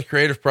involved in the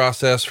creative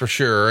process for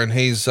sure. And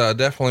he's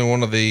definitely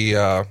one of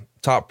the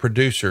top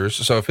producers.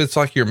 So if it's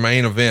like your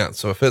main event,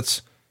 so if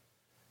it's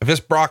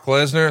Brock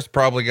Lesnar, it's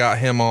probably got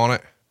him on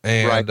it.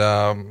 And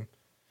right.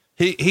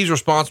 He's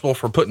responsible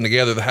for putting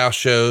together the house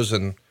shows,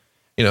 and,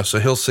 you know, so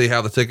he'll see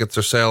how the tickets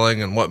are selling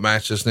and what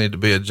matches need to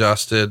be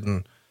adjusted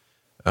and,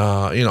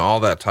 you know, all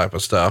that type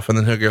of stuff. And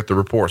then he'll get the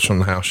reports from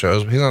the house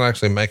shows. But he's not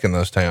actually making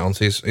those towns.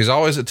 He's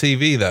always at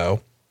TV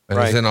though. And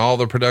right. He's in all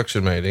the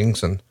production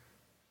meetings, and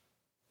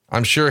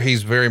I'm sure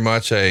he's very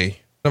much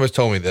nobody's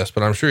told me this,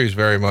 but I'm sure he's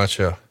very much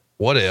a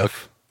what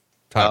if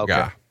type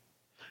guy.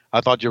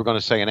 I thought you were going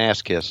to say an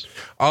ass kiss.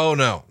 Oh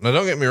no,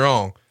 don't get me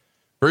wrong.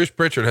 Bruce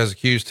Pritchard has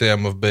accused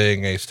him of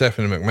being a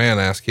Stephanie McMahon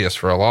ass kiss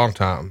for a long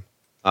time.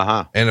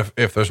 Uh-huh. And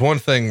if there's one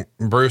thing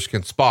Bruce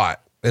can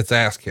spot, it's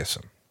ass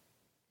kissing.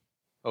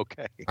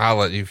 Okay. I'll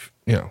let you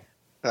know.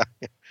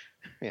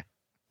 Yeah.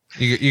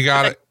 You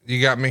got it.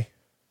 You got me.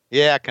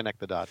 Yeah, connect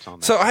the dots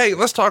on that. So, hey,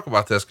 let's talk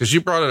about this because you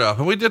brought it up,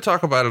 and we did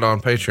talk about it on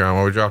Patreon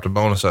where we dropped a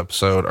bonus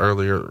episode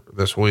earlier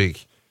this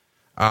week.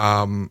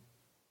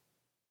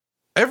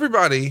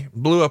 Everybody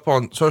blew up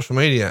on social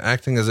media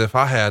acting as if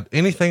I had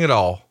anything at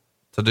all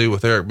to do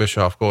with Eric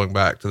Bischoff going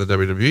back to the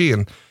WWE.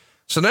 And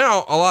so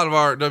now a lot of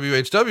our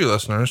WHW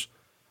listeners,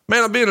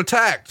 man, I'm being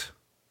attacked,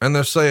 and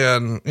they're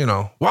saying, you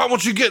know, why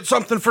won't you get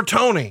something for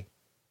Tony?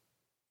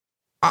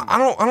 I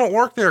don't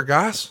work there,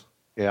 guys.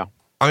 Yeah.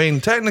 I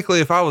mean, technically,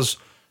 if I was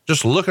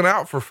just looking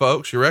out for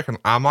folks, you reckon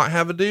I might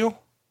have a deal?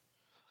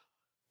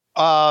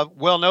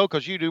 Well, no,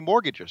 because you do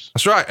mortgages.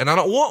 That's right. And I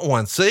don't want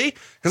one. See,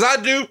 because I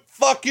do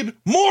fucking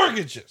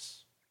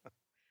mortgages.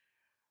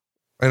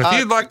 And if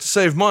you'd like to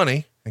save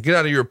money and get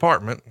out of your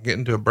apartment and get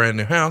into a brand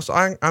new house,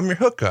 I'm your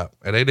hookup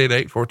at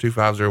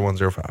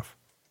 888-425-0105.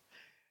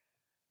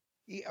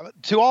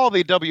 To all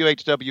the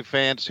WHW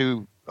fans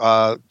who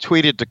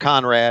tweeted to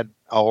Conrad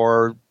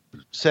or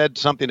said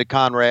something to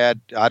Conrad,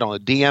 I don't know,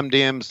 DM'd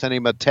him, sent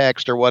him a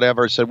text or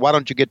whatever, said, why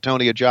don't you get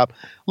Tony a job?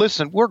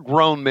 Listen, we're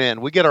grown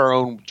men. We get our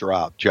own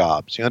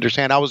jobs. You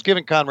understand? I was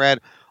giving Conrad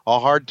a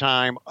hard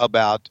time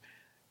about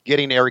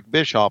getting Eric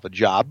Bischoff a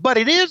job, but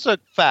it is a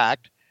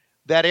fact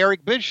that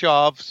Eric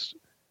Bischoff's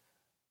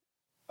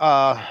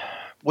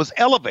was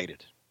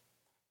elevated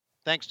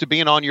thanks to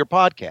being on your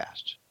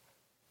podcast.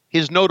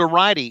 His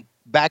notoriety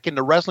back in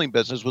the wrestling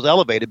business was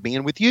elevated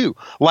being with you,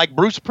 like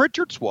Bruce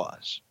Pritchard's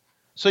was.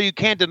 So you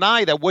can't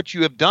deny that what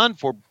you have done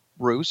for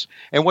Bruce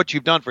and what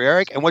you've done for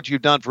Eric and what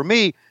you've done for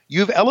me,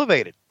 you've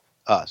elevated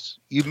us.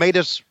 You've made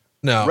us.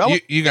 No,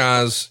 you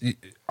guys,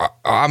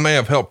 I may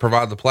have helped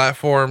provide the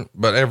platform,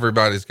 but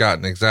everybody's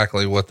gotten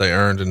exactly what they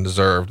earned and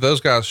deserved. Those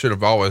guys should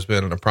have always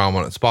been in a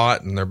prominent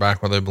spot, and they're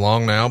back where they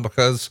belong now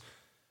because,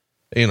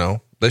 you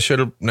know, they should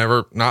have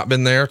never not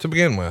been there to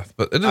begin with,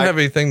 but it didn't have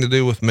anything to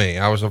do with me.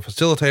 I was a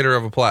facilitator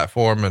of a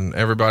platform, and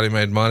everybody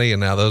made money, and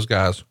now those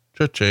guys,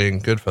 cha-ching,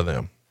 good for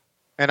them.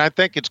 And I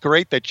think it's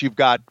great that you've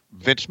got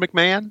Vince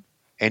McMahon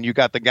and you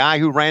got the guy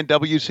who ran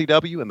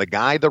WCW and the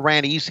guy that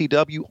ran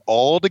ECW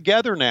all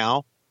together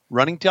now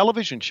running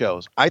television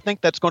shows. I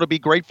think that's going to be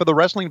great for the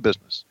wrestling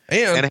business.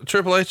 And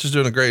Triple H is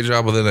doing a great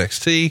job with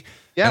NXT.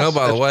 Yes, I know,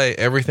 by the way,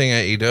 everything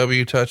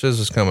AEW touches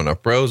is coming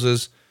up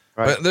roses.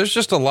 Right. But there's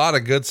just a lot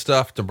of good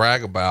stuff to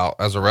brag about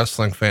as a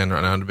wrestling fan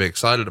right now and to be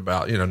excited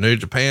about. You know, New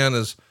Japan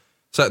is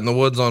setting the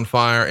woods on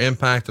fire.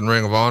 Impact and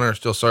Ring of Honor are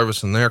still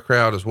servicing their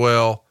crowd as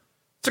well.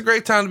 It's a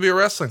great time to be a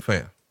wrestling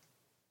fan.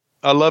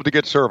 I love to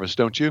get service,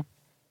 don't you?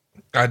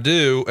 I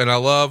do. And I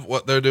love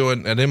what they're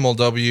doing at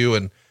MLW.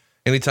 And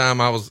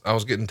anytime I was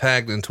getting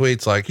tagged in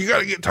tweets like, you got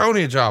to get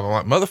Tony a job. I'm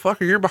like,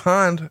 motherfucker, you're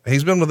behind.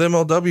 He's been with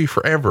MLW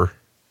forever.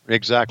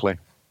 Exactly.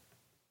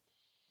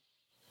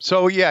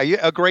 So yeah,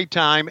 a great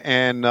time.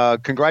 And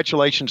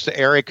congratulations to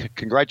Eric.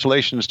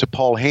 Congratulations to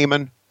Paul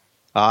Heyman.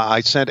 I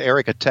sent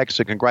Eric a text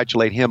to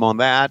congratulate him on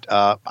that.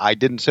 I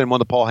didn't send one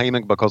to Paul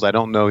Heyman because I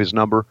don't know his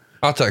number.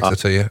 I'll text it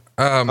to you.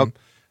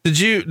 Did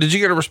you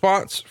get a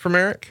response from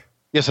Eric?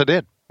 Yes, I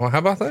did. Well, how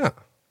about that?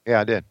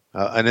 Yeah, I did.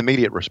 An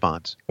immediate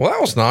response. Well,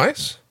 that was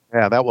nice.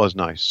 Yeah, that was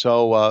nice.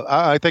 So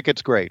I think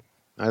it's great.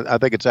 I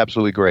think it's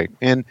absolutely great.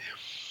 And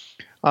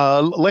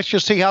let's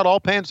just see how it all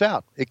pans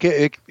out.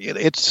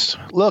 It's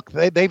look,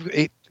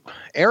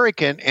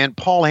 Eric and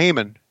Paul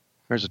Heyman.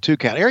 There's a 2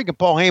 count. Eric and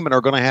Paul Heyman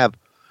are going to have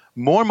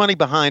more money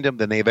behind them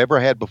than they've ever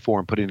had before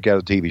in putting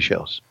together TV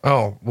shows.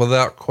 Oh,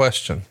 without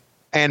question.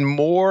 And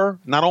more,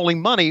 not only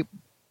money,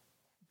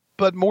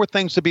 but more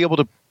things to be able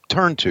to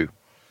turn to.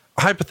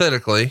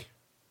 Hypothetically,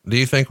 do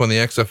you think when the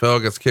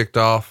XFL gets kicked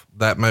off,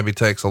 that maybe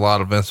takes a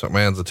lot of Vince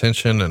McMahon's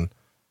attention and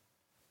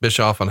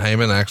Bischoff and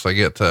Heyman actually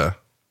get to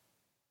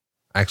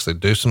actually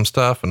do some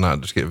stuff and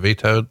not just get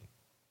vetoed?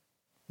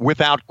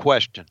 Without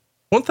question.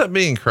 Wouldn't that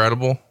be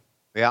incredible?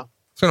 Yeah.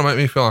 It's going to make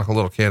me feel like a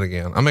little kid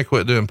again. I may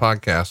quit doing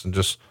podcasts and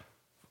just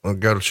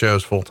go to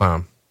shows full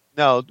time.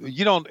 No,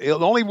 you don't. The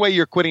only way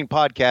you're quitting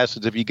podcasts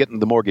is if you get in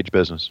the mortgage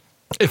business.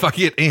 If I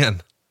get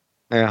in.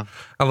 Yeah.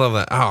 I love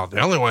that. Oh,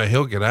 the only way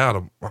he'll get out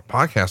of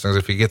podcasting is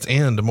if he gets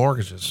into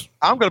mortgages.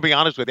 I'm going to be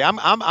honest with you.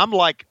 I'm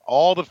like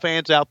all the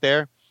fans out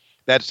there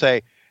that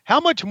say, how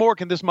much more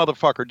can this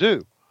motherfucker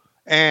do?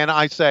 And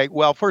I say,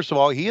 well, first of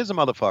all, he is a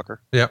motherfucker.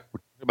 Yeah.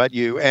 About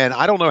you. And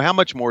I don't know how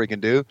much more he can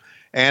do.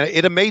 And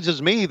it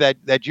amazes me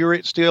that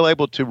you're still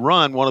able to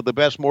run one of the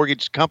best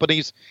mortgage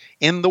companies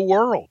in the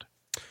world.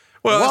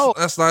 Well,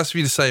 that's nice of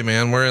you to say,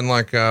 man. We're in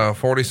like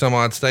 40 some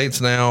odd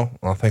states now.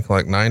 I think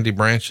like 90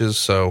 branches.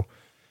 So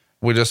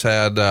we just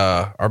had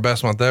our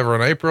best month ever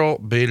in April,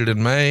 beat it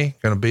in May,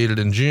 going to beat it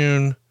in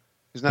June.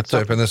 Isn't that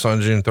something? This on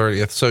June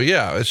 30th. So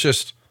yeah, it's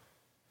just,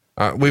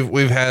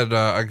 we've had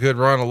a good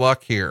run of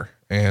luck here.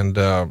 And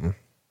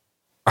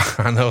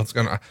I know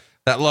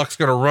that luck's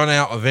going to run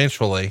out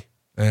eventually.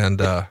 And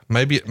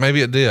maybe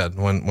it did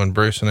when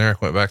Bruce and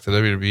Eric went back to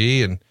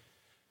WWE and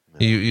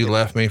you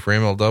left me for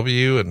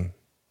MLW. And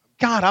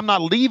God, I'm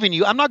not leaving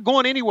you. I'm not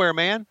going anywhere,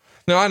 man.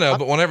 No, I know.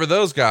 But whenever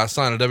those guys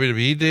sign a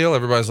WWE deal,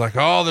 everybody's like,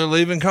 oh, they're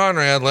leaving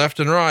Conrad left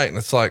and right. And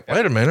it's like,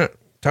 wait a minute.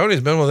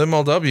 Tony's been with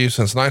MLW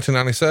since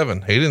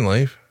 1997. He didn't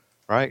leave.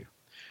 Right.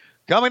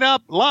 Coming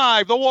up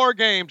live, the War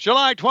Games,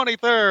 July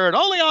 23rd,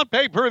 only on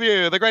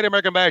pay-per-view, the Great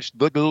American Bash,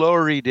 the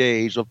glory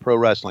days of pro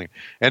wrestling.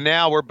 And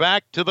now we're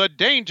back to the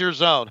Danger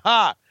Zone.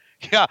 Ha!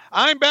 Yeah,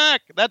 I'm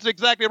back. That's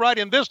exactly right.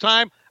 And this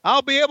time,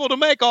 I'll be able to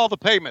make all the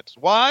payments.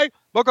 Why?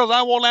 Because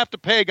I won't have to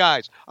pay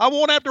guys. I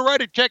won't have to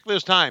write a check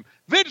this time.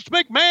 Vince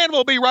McMahon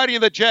will be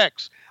writing the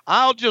checks.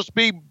 I'll just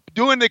be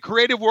doing the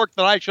creative work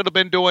that I should have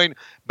been doing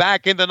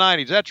back in the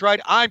 90s. That's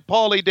right. I'm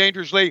Paulie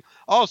Dangerously,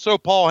 also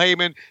Paul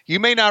Heyman. You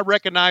may not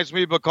recognize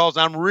me because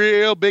I'm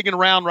real big and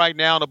round right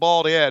now and a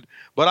bald head,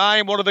 but I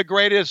am one of the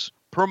greatest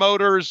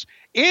promoters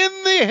in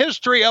the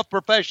history of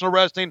professional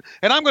wrestling,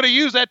 and I'm going to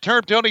use that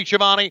term, Tony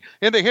Schiavone,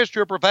 in the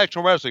history of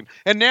professional wrestling.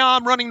 And now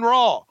I'm running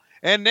Raw,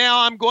 and now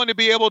I'm going to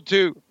be able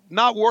to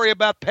not worry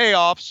about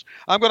payoffs.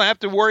 I'm going to have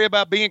to worry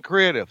about being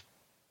creative.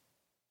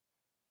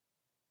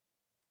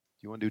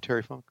 You want to do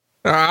Terry Funk?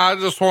 I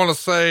just want to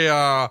say,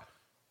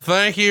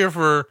 thank you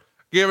for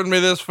giving me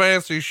this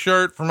fancy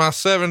shirt for my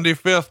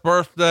 75th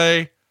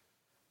birthday.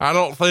 I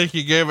don't think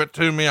you gave it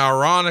to me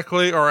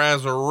ironically or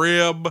as a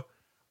rib,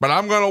 but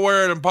I'm going to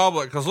wear it in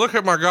public. 'Cause look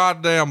at my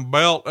goddamn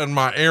belt and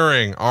my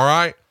earring. All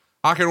right.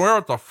 I can wear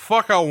what the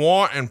fuck I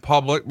want in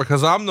public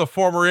because I'm the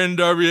former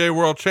NWA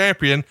world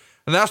champion.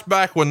 And that's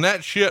back when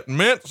that shit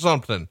meant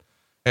something.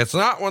 It's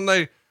not when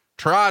they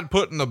tried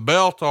putting the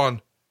belt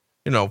on,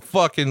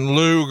 fucking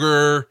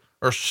Luger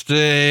or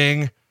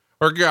Sting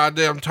or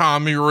goddamn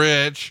Tommy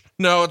Rich.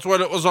 No, it's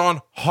when it was on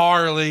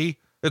Harley.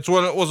 It's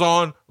when it was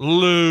on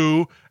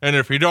Lou. And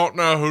if you don't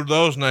know who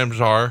those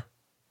names are,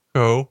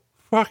 go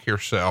fuck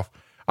yourself.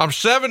 I'm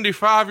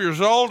 75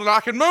 years old and I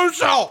can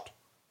moonsault.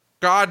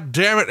 God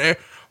damn it.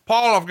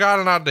 Paul, I've got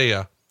an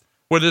idea.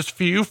 With as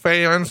few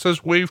fans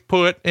as we've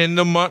put in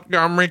the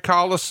Montgomery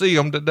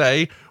Coliseum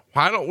today,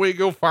 why don't we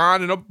go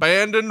find an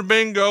abandoned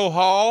bingo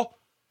hall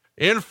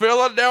in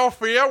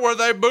Philadelphia where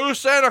they boo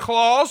Santa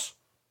Claus?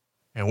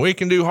 And we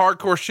can do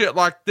hardcore shit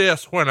like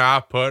this. When I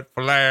put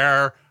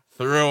Flair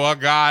through a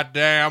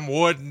goddamn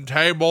wooden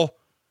table,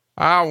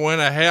 I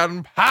went ahead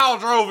and pile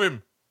drove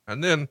him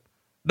and then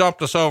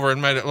dumped us over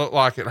and made it look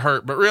like it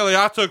hurt. But really,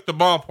 I took the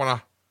bump when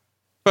I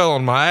fell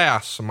on my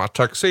ass in my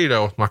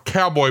tuxedo with my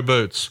cowboy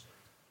boots.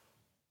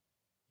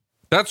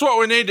 That's what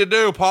we need to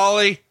do,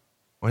 Paulie.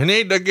 We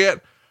need to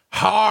get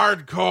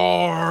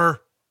hardcore.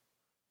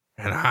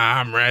 And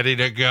I'm ready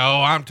to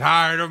go. I'm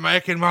tired of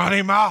making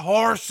money. My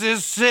horse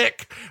is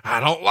sick. I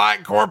don't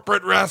like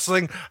corporate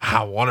wrestling.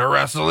 I want to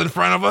wrestle in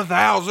front of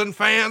 1,000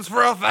 fans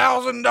for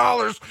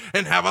 $1,000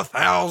 and have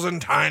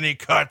 1,000 tiny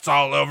cuts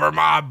all over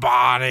my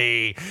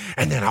body.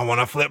 And then I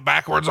want to flip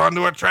backwards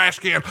onto a trash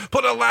can,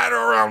 put a ladder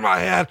around my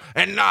head,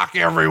 and knock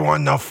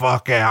everyone the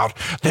fuck out.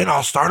 Then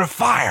I'll start a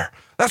fire.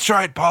 That's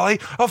right,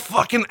 Paulie, a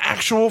fucking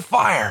actual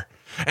fire.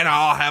 And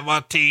I'll have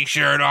a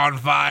t-shirt on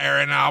fire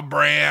and I'll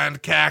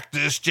brand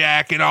Cactus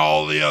Jack and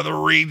all the other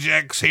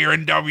rejects here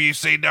in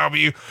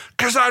WCW.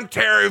 'Cause I'm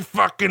Terry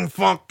fucking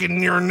Funk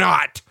and you're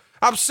not.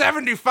 I'm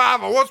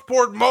 75. I once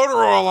poured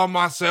motor oil on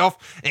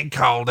myself and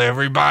called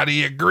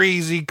everybody a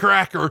greasy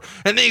cracker.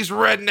 And these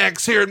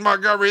rednecks here in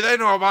Montgomery, they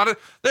know about it.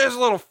 There's a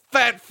little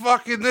fat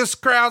fuck in this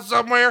crowd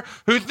somewhere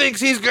who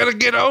thinks he's going to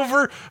get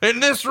over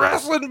in this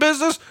wrestling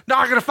business.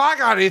 Not if I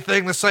got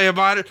anything to say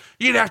about it,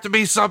 you'd have to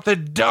be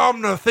something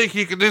dumb to think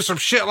you could do some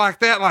shit like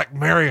that, like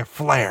marry a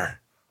Flair.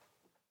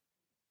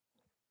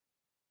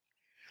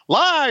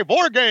 Live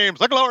War Games,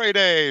 The Glory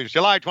Days,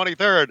 July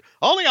 23rd,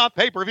 only on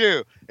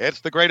pay-per-view.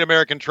 It's the Great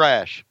American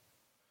Trash.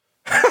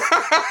 Cut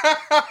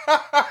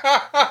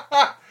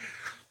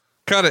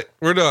it.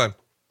 We're done.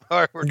 All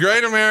right, we're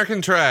Great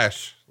American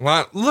Trash.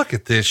 Look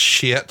at this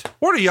shit.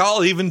 What are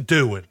y'all even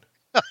doing?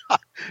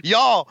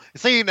 Y'all,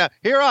 see, now,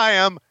 here I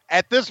am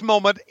at this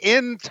moment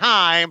in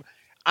time.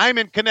 I'm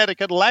in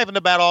Connecticut laughing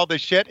about all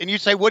this shit, and you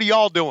say, what are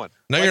y'all doing?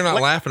 No, you're not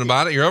laughing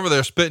about it. You're over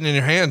there spitting in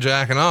your hand,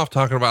 jacking off,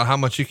 talking about how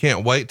much you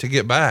can't wait to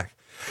get back.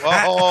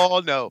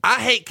 Oh, no. I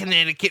hate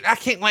Connecticut. I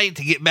can't wait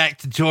to get back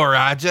to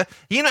Georgia.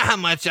 You know how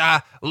much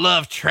I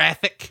love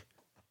traffic?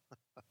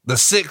 The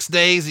 6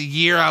 days a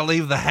year I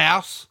leave the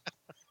house.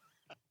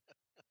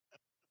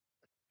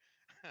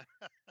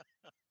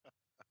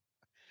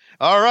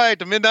 All right,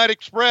 the Midnight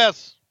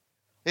Express.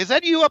 Is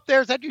that you up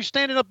there? Is that you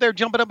standing up there,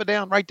 jumping up and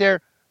down right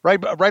there,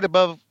 right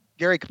above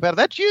Gary Capetta?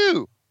 That's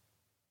you.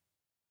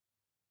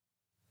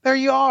 There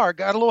you are.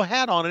 Got a little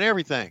hat on and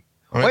everything.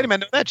 Right. Wait a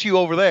minute. That's you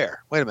over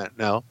there. Wait a minute.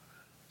 No,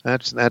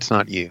 that's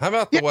not you. How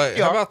about the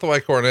way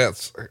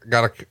Cornette's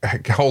got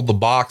to hold the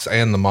box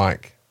and the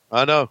mic?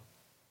 I know.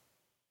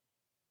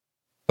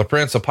 The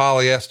Prince of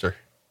Polyester.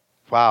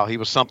 Wow, he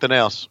was something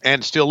else,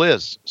 and still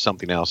is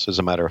something else, as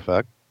a matter of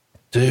fact.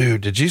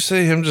 Dude, did you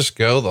see him just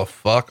go the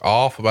fuck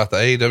off about the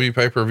AEW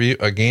pay-per-view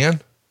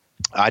again?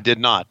 I did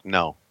not.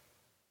 No.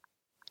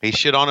 He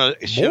shit on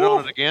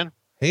it again.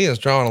 He is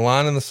drawing a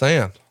line in the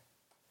sand.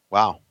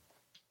 Wow.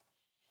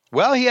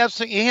 Well, he has,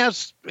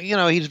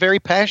 he's very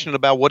passionate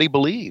about what he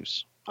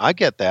believes. I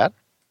get that.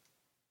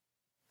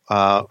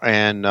 Wow,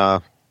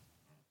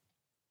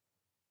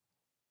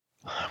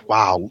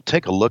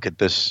 take a look at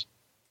this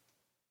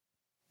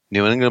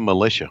New England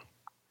militia.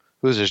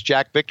 Who's this?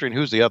 Jack Victory, and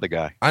who's the other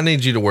guy? I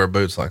need you to wear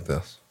boots like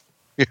this.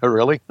 Yeah,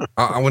 really?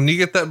 When you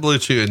get that Blue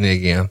Chew in you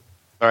again,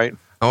 all right,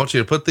 I want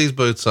you to put these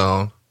boots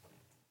on,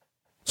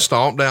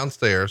 stomp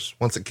downstairs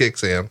once it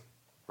kicks in.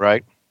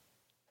 Right.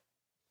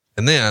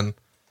 And then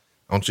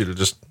I want you to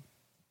just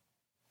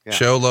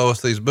show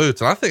Lois these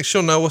boots. And I think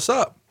she'll know what's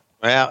up.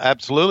 Yeah,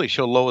 absolutely.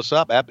 She'll low us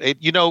up.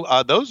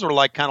 Those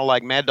are kind of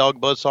like Mad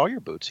Dog Buzz Sawyer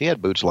boots. He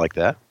had boots like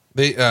that.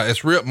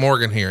 It's Rip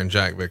Morgan here in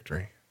Jack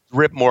Victory.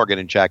 Rip Morgan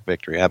and Jack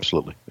Victory.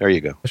 Absolutely. There you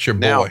go. That's your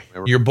boy.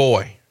 Your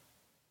boy.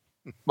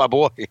 My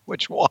boy.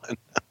 Which one?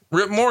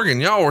 Rip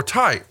Morgan. Y'all were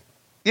tight.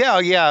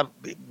 Yeah.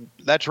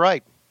 That's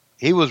right.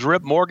 He was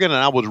Rip Morgan and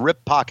I was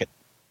Rip Pocket.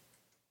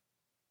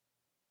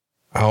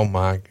 Oh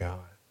my God.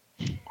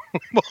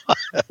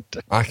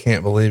 I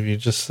can't believe you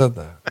just said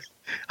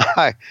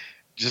that.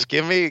 Just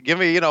give me,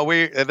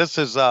 this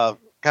is kind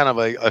of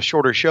a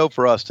shorter show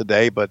for us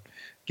today, but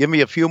give me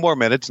a few more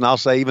minutes and I'll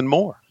say even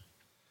more.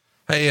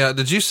 Hey,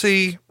 did you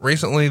see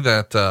recently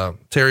that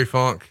Terry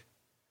Funk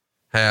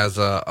has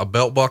a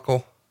belt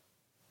buckle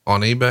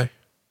on eBay?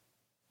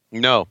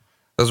 No.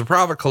 There's a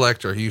private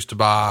collector who used to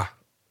buy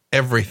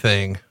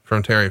everything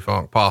from Terry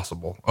Funk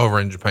possible over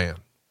in Japan.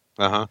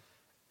 Uh-huh.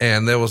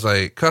 And there was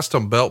a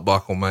custom belt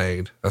buckle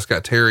made that's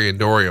got Terry and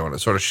Dory on it,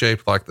 sort of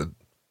shaped like the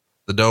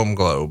dome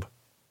globe.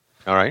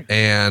 All right.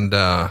 And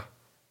it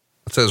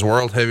says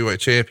World Heavyweight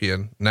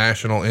Champion,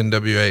 National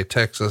NWA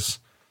Texas.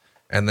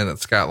 And then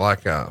it's got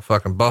like a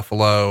fucking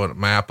buffalo and a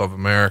map of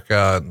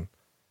America. And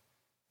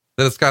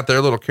then it's got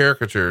their little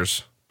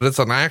caricatures, but it's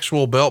an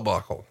actual belt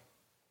buckle.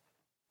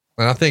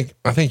 And I think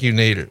you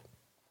need it.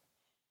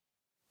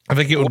 I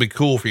think it would be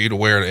cool for you to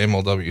wear to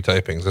MLW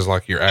tapings as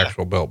like your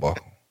actual belt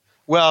buckle.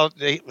 Well,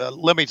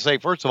 let me say,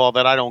 first of all,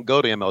 that I don't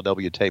go to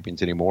MLW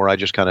tapings anymore. I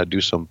just kind of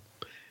do some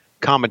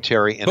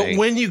commentary. But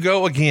when you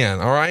go again,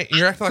 all right,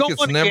 you're acting like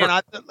it's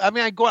never.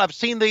 I go. I've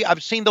seen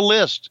the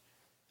list.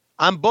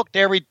 I'm booked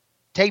every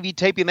TV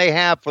taping they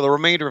have for the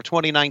remainder of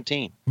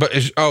 2019. But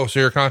so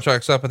your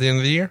contract's up at the end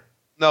of the year?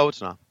 No,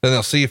 it's not. Then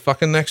they'll see you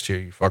fucking next year,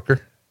 you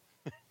fucker.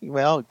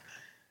 Well,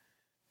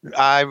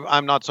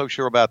 I'm not so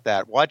sure about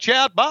that. Watch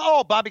out!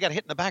 Bobby got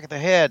hit in the back of the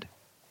head.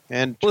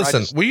 And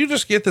listen, will you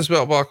just get this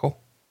belt buckle?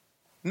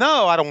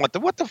 No, I don't want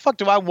what the fuck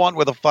do I want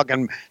with a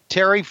fucking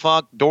Terry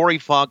Funk, Dory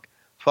Funk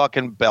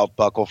fucking belt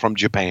buckle from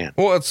Japan?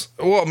 Well, it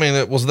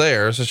was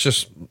theirs. It's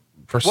just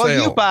for sale.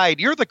 Well, you buy it.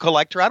 You're the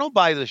collector. I don't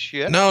buy this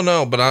shit.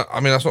 No, but I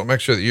just want to make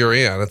sure that you're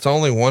in. It's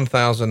only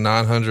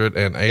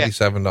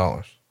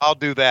 $1,987. I'll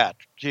do that.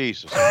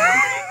 Jesus.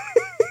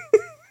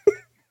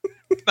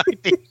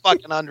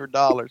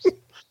 $1,900.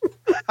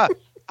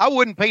 I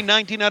wouldn't pay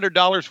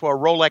 $1,900 for a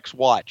Rolex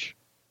watch.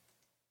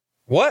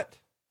 What?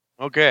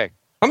 Okay.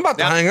 I'm about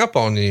to hang up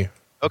on you.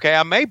 Okay,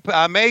 I may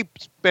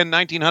spend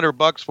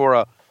 $1,900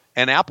 for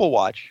an Apple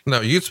Watch.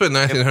 No, you'd spend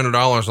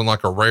 $1,900 on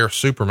like a rare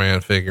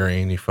Superman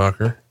figurine, you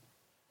fucker.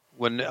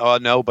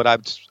 No, but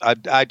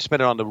I'd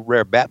spend it on the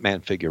rare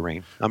Batman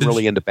figurine. I'm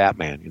really into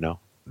Batman, you know.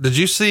 Did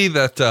you see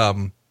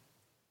that,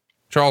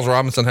 Charles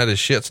Robinson had his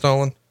shit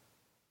stolen?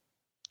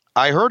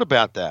 I heard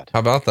about that. How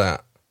about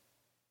that?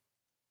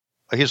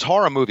 His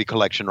horror movie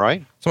collection,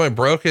 right? Somebody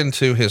broke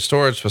into his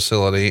storage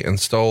facility and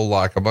stole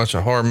like a bunch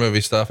of horror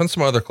movie stuff and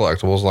some other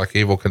collectibles like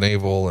Evel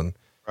Knievel and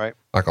right,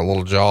 like a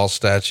little Jaws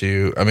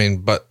statue. I mean,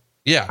 but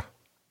yeah.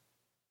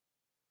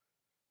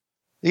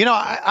 You know,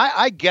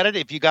 I get it.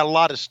 If you got a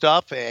lot of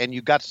stuff and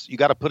you got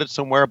to put it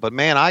somewhere, but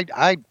man,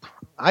 I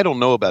don't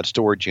know about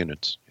storage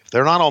units. If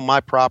they're not on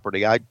my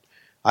property, I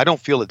don't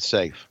feel it's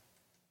safe.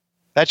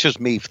 That's just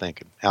me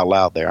thinking out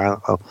loud there.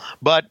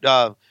 But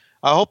I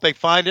hope they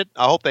find it.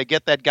 I hope they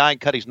get that guy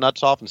and cut his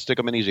nuts off and stick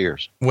them in his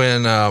ears.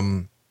 When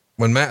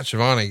Matt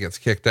Schiavone gets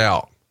kicked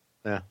out,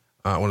 yeah,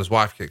 when his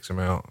wife kicks him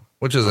out,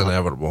 which is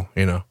inevitable,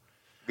 you know,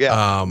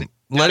 yeah.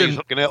 Let he's him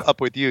hooking up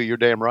with you. You're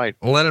damn right.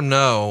 Let him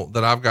know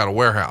that I've got a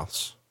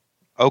warehouse.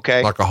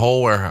 Okay. Like a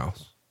whole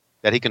warehouse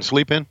that he can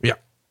sleep in. Yeah.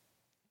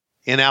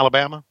 In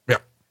Alabama. Yeah.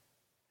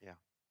 Yeah.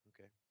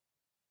 Okay.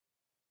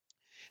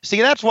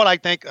 See, that's what I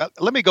think.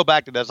 Let me go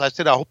back to this. I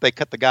said, I hope they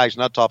cut the guy's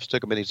nuts off,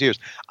 stick them in his ears.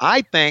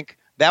 I think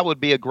that would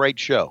be a great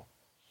show.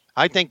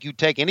 I think you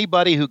take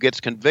anybody who gets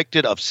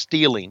convicted of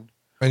stealing.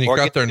 And you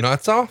cut their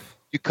nuts off?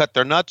 You cut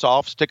their nuts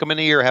off, stick them in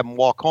the ear, have them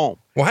walk home.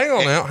 Well, hang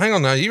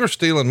on now. You were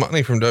stealing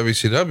money from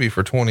WCW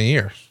for 20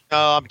 years.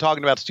 No, I'm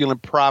talking about stealing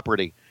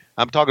property.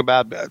 I'm talking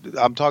about,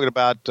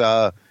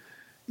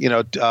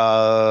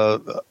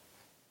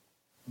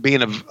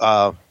 being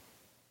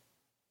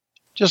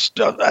just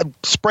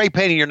spray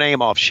painting your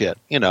name off shit,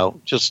 you know,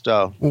 just,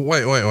 Well,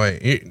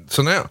 wait.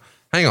 So now,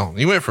 hang on.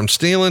 You went from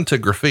stealing to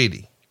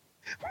graffiti.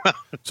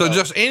 So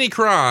just any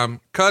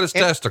crime, cut his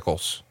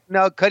testicles.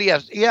 No,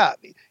 yeah.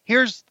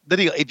 Here's the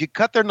deal. If you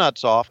cut their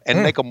nuts off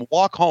and make them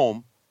walk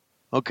home,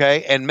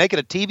 okay, and make it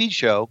a TV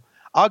show,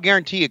 I'll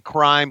guarantee you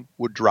crime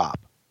would drop.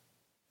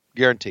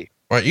 Guarantee.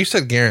 Right. You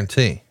said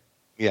guarantee.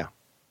 Yeah.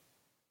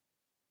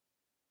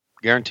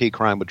 Guarantee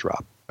crime would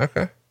drop.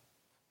 Okay.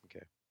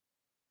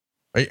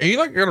 Are you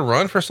like going to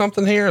run for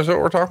something here? Is that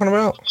what we're talking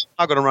about?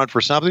 I'm going to run for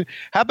something.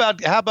 How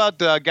about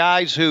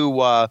guys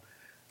who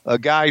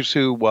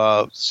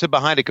sit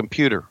behind a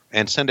computer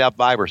and send out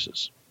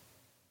viruses?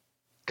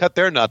 Cut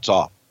their nuts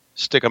off,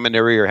 stick them in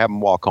their ear, have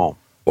them walk home.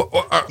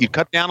 You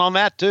cut down on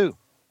that too.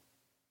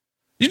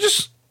 You're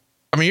just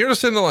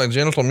into like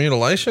genital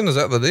mutilation. Is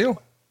that the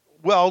deal?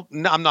 Well,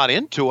 no, I'm not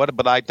into it,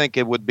 but I think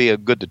it would be a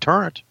good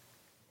deterrent.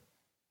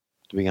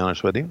 To be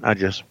honest with you,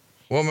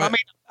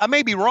 I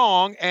may be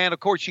wrong, and of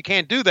course you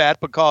can't do that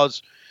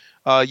because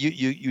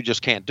you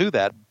just can't do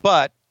that.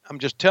 But I'm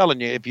just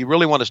telling you, if you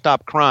really want to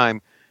stop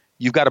crime,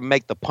 you've got to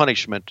make the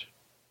punishment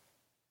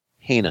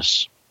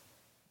heinous.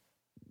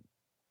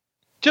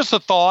 Just a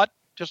thought.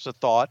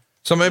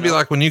 So maybe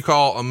like when you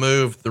call a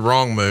move the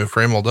wrong move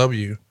for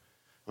MLW,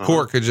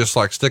 court could just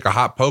like stick a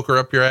hot poker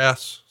up your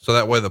ass, so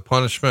that way the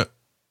punishment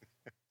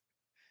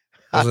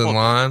was in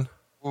line.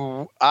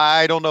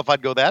 I don't know if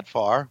I'd go that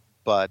far,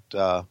 but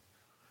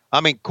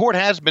court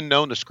has been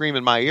known to scream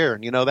in my ear,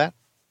 and you know that.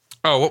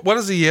 Oh, what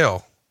does he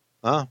yell?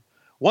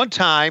 One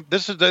time,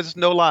 this is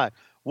no lie.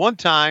 One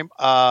time,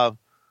 oh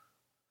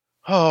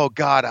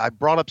God, I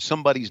brought up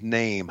somebody's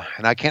name,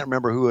 and I can't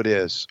remember who it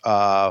is.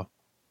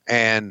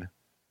 And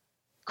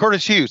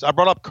Curtis Hughes. I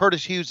brought up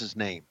Curtis Hughes'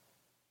 name,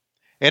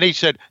 and he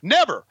said,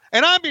 "Never,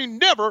 and I mean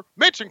never,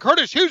 mention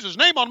Curtis Hughes'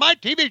 name on my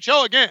TV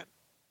show again."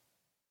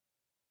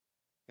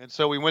 And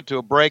so we went to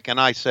a break, and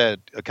I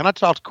said, "Can I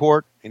talk to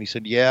Court?" And he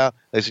said, "Yeah."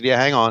 They said, "Yeah,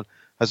 hang on."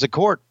 I said,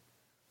 "Court,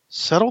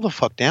 settle the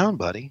fuck down,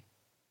 buddy."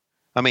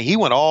 I mean, he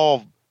went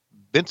all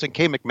Vincent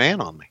K. McMahon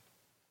on me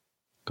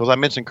because I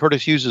mentioned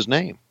Curtis Hughes'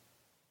 name.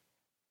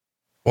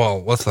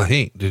 Well, what's the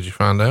heat? Did you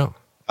find out?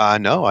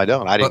 No, I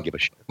don't. I didn't give a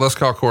shit. Let's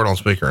call Court on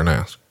speaker and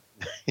ask.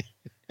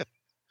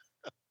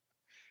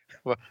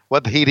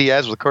 What the heat he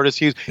has with Curtis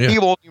Hughes. Yeah. He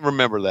won't even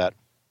remember that.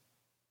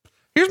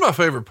 Here's my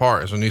favorite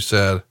part is when you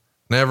said,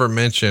 "Never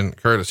mention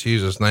Curtis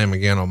Hughes' name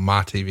again on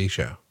my TV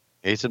show."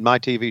 He said my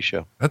TV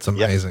show. That's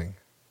amazing. Yep.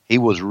 He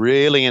was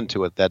really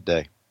into it that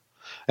day.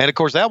 And of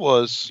course that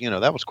was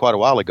quite a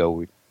while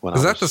ago.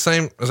 Is that the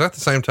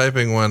same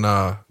taping when,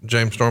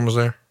 James Storm was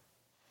there?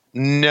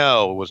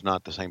 No, it was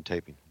not the same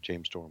taping.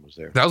 James Storm was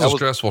there. That was a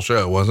stressful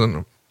show, wasn't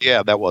it?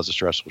 Yeah, that was a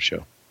stressful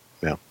show.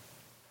 Yeah.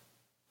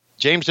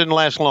 James didn't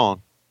last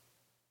long.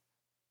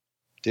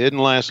 You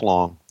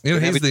know,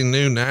 he's the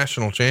new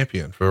national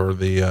champion for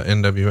the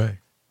NWA.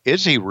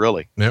 Is he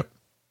really? Yep.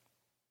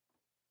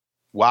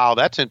 Wow,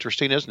 that's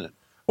interesting, isn't it?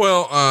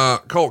 Well,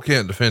 Colt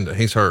can't defend it.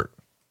 He's hurt.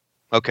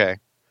 Okay.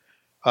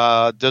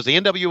 Does the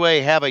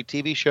NWA have a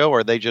TV show,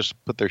 or they just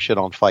put their shit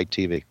on Fight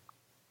TV?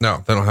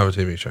 No, they don't have a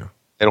TV show.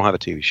 They don't have a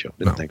TV show.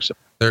 Didn't think so.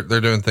 They're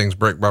doing things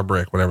brick by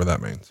brick, whatever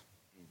that means.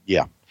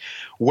 Yeah.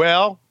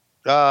 Well,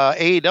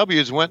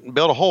 AEW's went and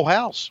built a whole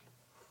house.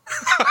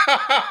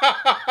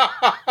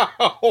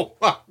 Oh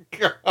my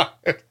God.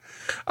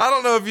 I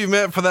don't know if you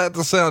meant for that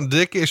to sound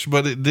dickish,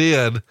 but it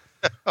did.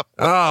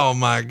 Oh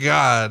my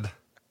God.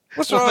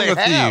 What's Well, wrong they with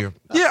have. you?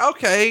 Yeah.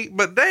 Okay.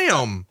 But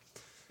damn,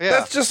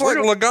 that's just like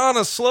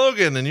Lagana's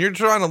slogan and you're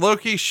trying to low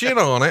key shit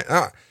on it.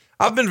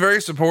 I've been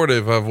very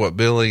supportive of what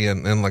Billy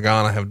and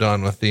Lagana have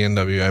done with the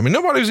NWA. I mean,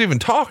 nobody was even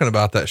talking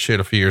about that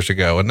shit a few years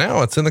ago, and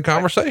now it's in the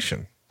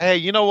conversation. Hey,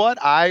 you know what?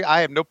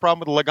 I have no problem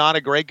with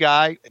Lagana. Great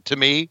guy to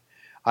me.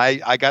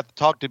 I got to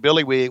talk to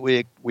Billy.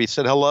 We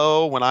said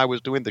hello when I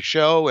was doing the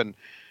show,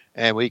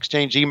 and we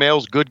exchanged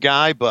emails. Good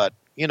guy, but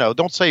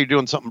don't say you're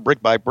doing something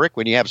brick by brick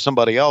when you have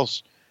somebody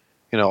else,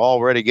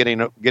 already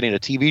getting a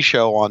TV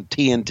show on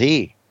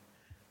TNT.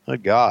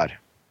 Good God.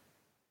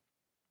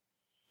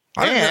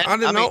 I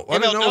didn't know.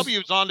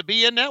 MLW's on the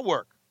BN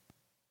network.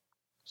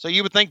 So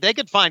you would think they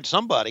could find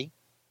somebody.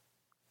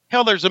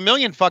 Hell, there's a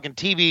million fucking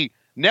TV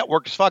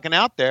networks fucking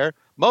out there.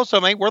 Most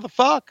of them ain't worth a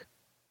fuck.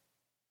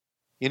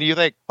 You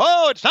think,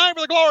 oh, it's time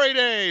for the Glory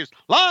Days.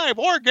 Live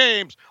War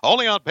Games.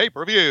 Only on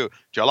pay-per-view.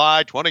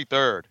 July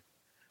 23rd.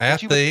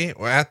 At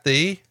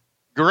the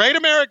Great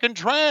American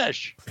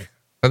Trash.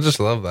 I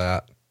just love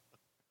that.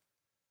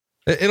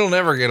 It'll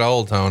never get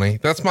old, Tony.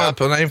 That's my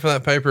name for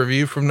that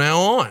pay-per-view from now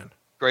on.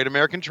 Great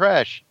American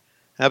Trash.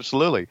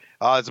 Absolutely.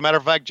 As a matter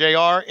of fact,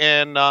 JR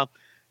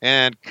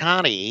and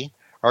Connie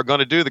are going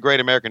to do the Great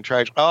American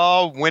Trash.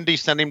 Oh, Wendy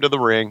sent him to the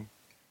ring.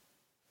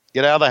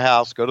 Get out of the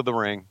house. Go to the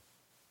ring.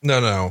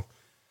 No.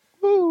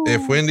 Ooh.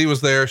 If Wendy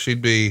was there,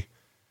 she'd be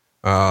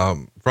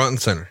front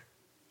and center.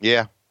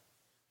 Yeah.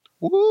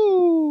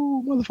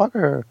 Woo,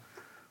 motherfucker.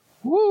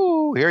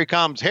 Woo, here he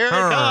comes. Here he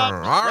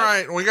comes. All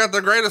right. We got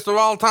the greatest of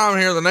all time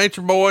here, the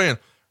Nature Boy. And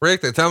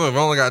Rick, they tell me we've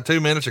only got 2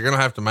 minutes. You're going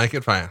to have to make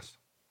it fast.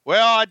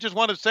 Well, I just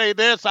want to say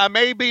this. I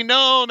may be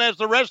known as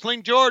the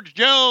Wrestling George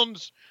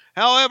Jones.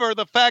 However,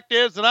 the fact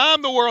is that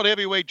I'm the World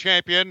Heavyweight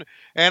Champion,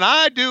 and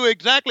I do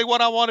exactly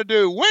what I want to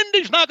do.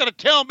 Wendy's not going to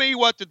tell me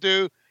what to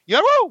do.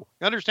 You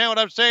understand what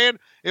I'm saying?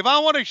 If I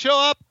want to show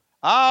up,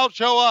 I'll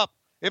show up.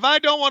 If I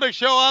don't want to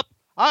show up,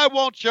 I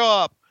won't show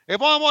up.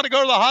 If I want to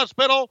go to the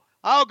hospital,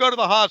 I'll go to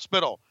the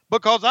hospital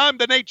because I'm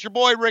the Nature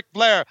Boy, Ric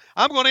Flair.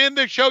 I'm going to end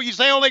this show. You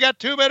say I only got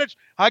 2 minutes?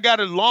 I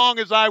got as long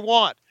as I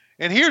want.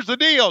 And here's the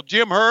deal,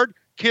 Jim Herd.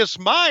 Kiss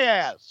my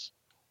ass.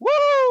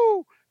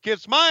 Woo!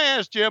 Kiss my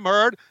ass, Jim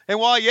Herd. And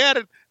while you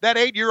had that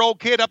 8-year-old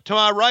kid up to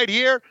my right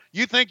here,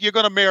 you think you're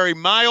going to marry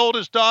my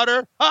oldest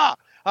daughter? Ha!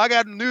 I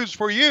got news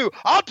for you.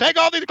 I'll take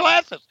off these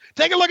glasses.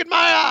 Take a look at my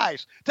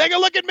eyes. Take a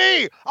look at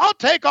me. I'll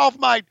take off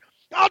my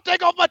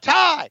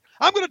tie.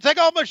 I'm going to take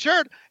off my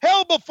shirt.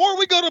 Hell, before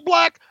we go to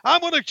black,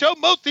 I'm going to show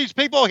most of these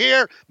people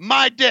here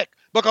my dick.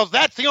 Because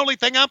that's the only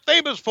thing I'm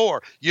famous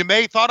for. You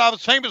may thought I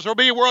was famous for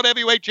being World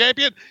Heavyweight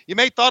Champion. You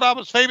may thought I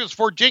was famous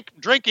for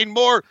drinking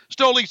more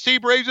Stoli Sea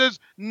Breezes.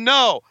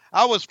 No,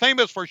 I was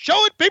famous for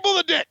showing people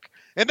the dick.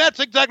 And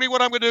that's exactly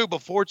what I'm going to do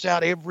before it's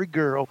out. Every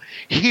girl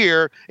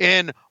here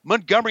in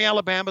Montgomery,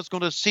 Alabama is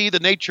going to see the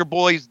Nature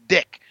Boy's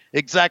dick.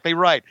 Exactly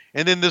right.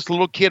 And then this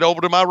little kid over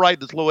to my right,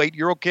 this little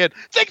 8-year-old kid,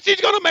 thinks he's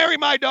going to marry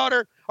my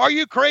daughter. Are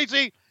you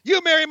crazy? You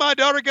marry my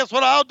daughter, guess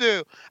what I'll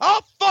do?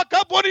 I'll fuck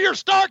up one of your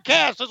star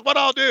casts is what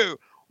I'll do.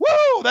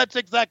 Woo! That's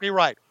exactly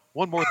right.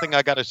 One more thing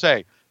I got to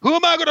say. Who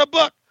am I going to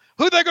book?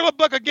 Who they going to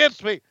book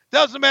against me?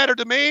 Doesn't matter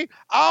to me.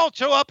 I'll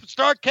show up at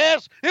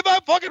StarCast if I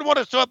fucking want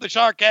to show up the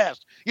StarCast.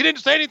 You didn't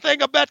say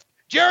anything about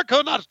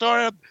Jericho not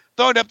throwing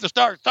up the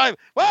start time.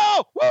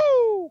 Well,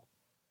 woo!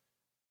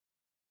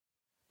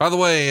 By the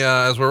way,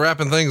 as we're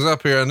wrapping things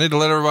up here, I need to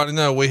let everybody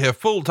know we have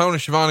fooled Tony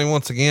Schiavone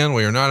once again.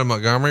 We are not in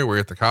Montgomery. We're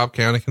at the Cobb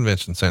County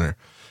Convention Center.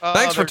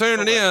 Thanks for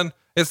tuning in.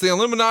 It's the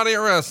Illuminati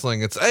of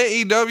Wrestling. It's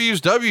AEW's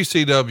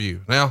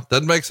WCW. Now,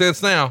 doesn't make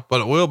sense now,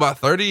 but it will about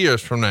 30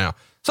 years from now.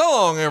 So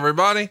long,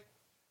 everybody.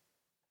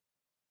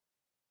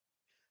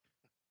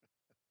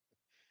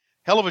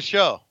 Hell of a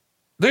show.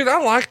 Dude,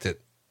 I liked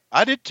it.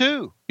 I did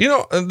too.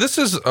 This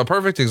is a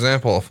perfect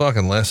example of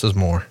fucking less is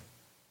more.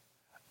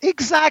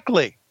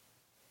 Exactly,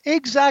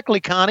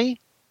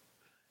 Connie.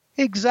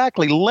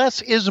 Exactly.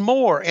 Less is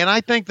more. And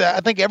I think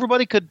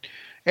everybody could,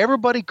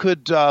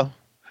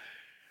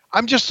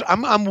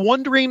 I'm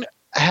wondering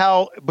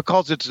how,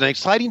 because it's an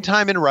exciting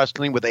time in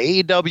wrestling with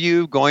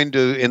AEW going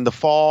to in the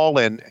fall.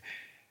 And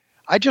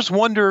I just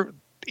wonder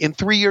in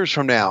 3 years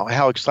from now,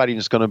 how exciting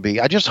it's going to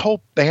be. I just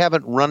hope they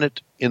haven't run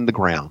it in the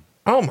ground.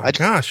 Oh my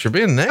gosh. You're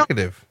being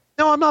negative.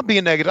 No, I'm not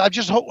being negative. I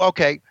just hope,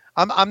 okay.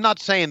 I'm not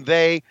saying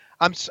I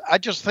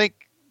just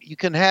think you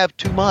can have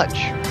too much.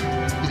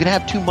 You can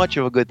have too much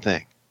of a good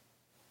thing.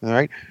 All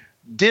right.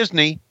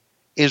 Disney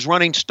is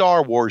running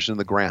Star Wars in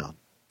the ground.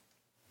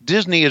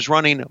 Disney is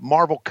running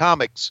Marvel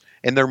Comics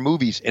and their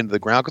movies into the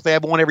ground because they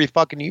have one every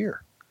fucking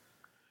year.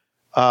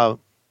 I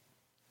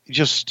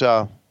just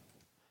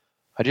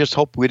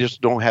hope we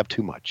just don't have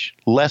too much.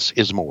 Less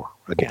is more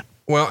again.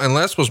 Well, and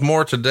less was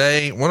more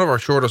today. One of our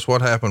shortest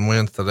What Happened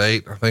wins to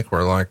date. I think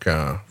we're like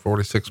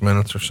 46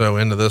 minutes or so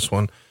into this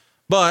one,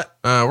 but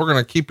we're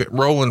going to keep it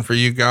rolling for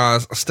you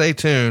guys. Stay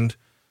tuned.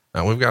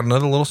 We've got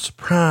another little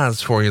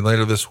surprise for you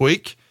later this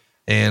week.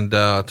 And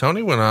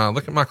Tony, when I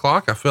look at my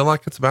clock, I feel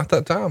like it's about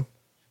that time.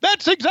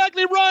 That's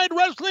exactly right.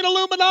 Wrestling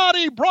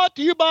Illuminati brought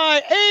to you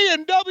by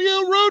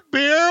A&W Root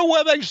Beer,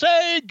 where they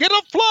say, get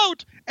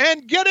afloat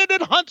and get it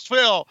in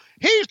Huntsville.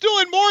 He's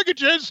doing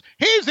mortgages.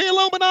 He's the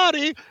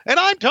Illuminati. And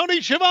I'm Tony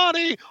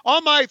Schiavone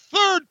on my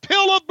third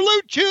pill of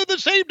Blue Chew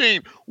this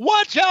evening.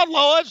 Watch out,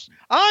 Lois.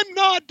 I'm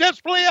not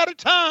desperately out of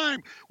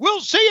time.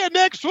 We'll see you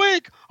next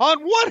week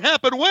on What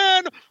Happened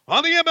When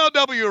on the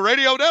MLW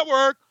Radio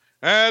Network,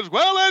 as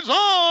well as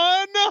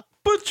on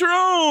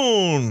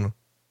Patreon.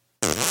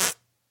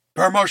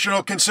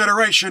 Promotional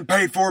consideration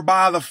paid for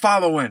by the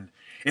following.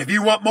 If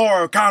you want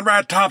more of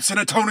Conrad Thompson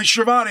and Tony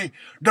Schiavone,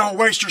 don't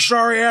waste your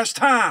sorry ass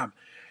time.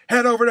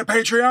 Head over to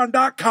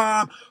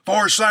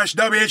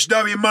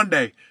patreon.com/WHW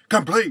Monday,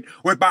 complete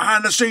with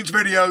behind the scenes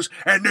videos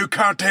and new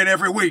content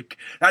every week.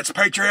 That's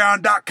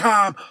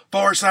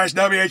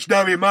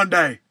patreon.com/WHW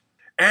Monday.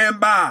 And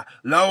by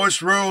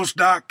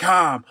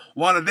LoisRules.com,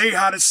 one of the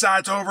hottest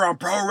sites over on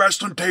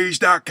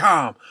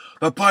ProWrestlingTees.com,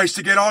 the place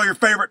to get all your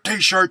favorite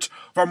t-shirts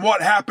from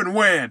What Happened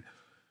When.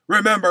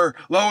 Remember,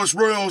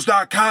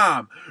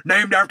 LoisRules.com,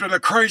 named after the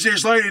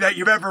craziest lady that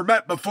you've ever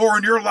met before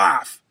in your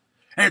life.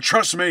 And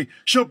trust me,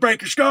 she'll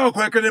break your skull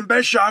quicker than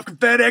Bischoff can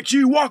FedEx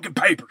you walking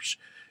papers.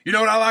 You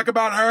know what I like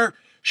about her?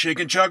 She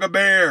can chug a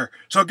beer,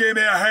 so give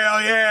me a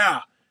hell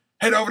yeah.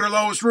 Head over to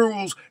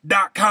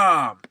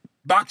LoisRules.com.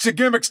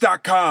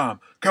 BoxingGimmicks.com,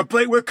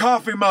 complete with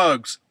coffee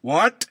mugs.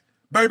 What?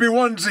 Baby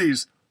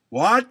onesies.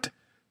 What?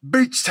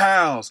 Beach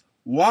towels.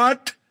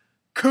 What?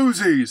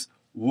 Koozies.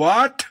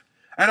 What?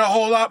 And a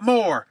whole lot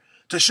more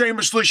to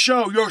shamelessly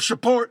show your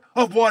support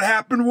of What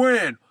Happened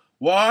When.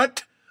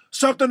 What?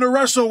 Something to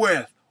wrestle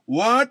with.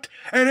 What?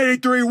 And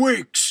 83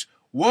 weeks.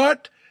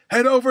 What?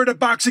 Head over to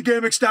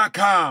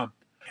BoxingGimmicks.com.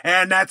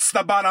 And that's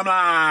the bottom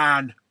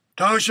line.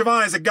 Tony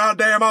Schiavone is a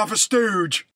goddamn office stooge.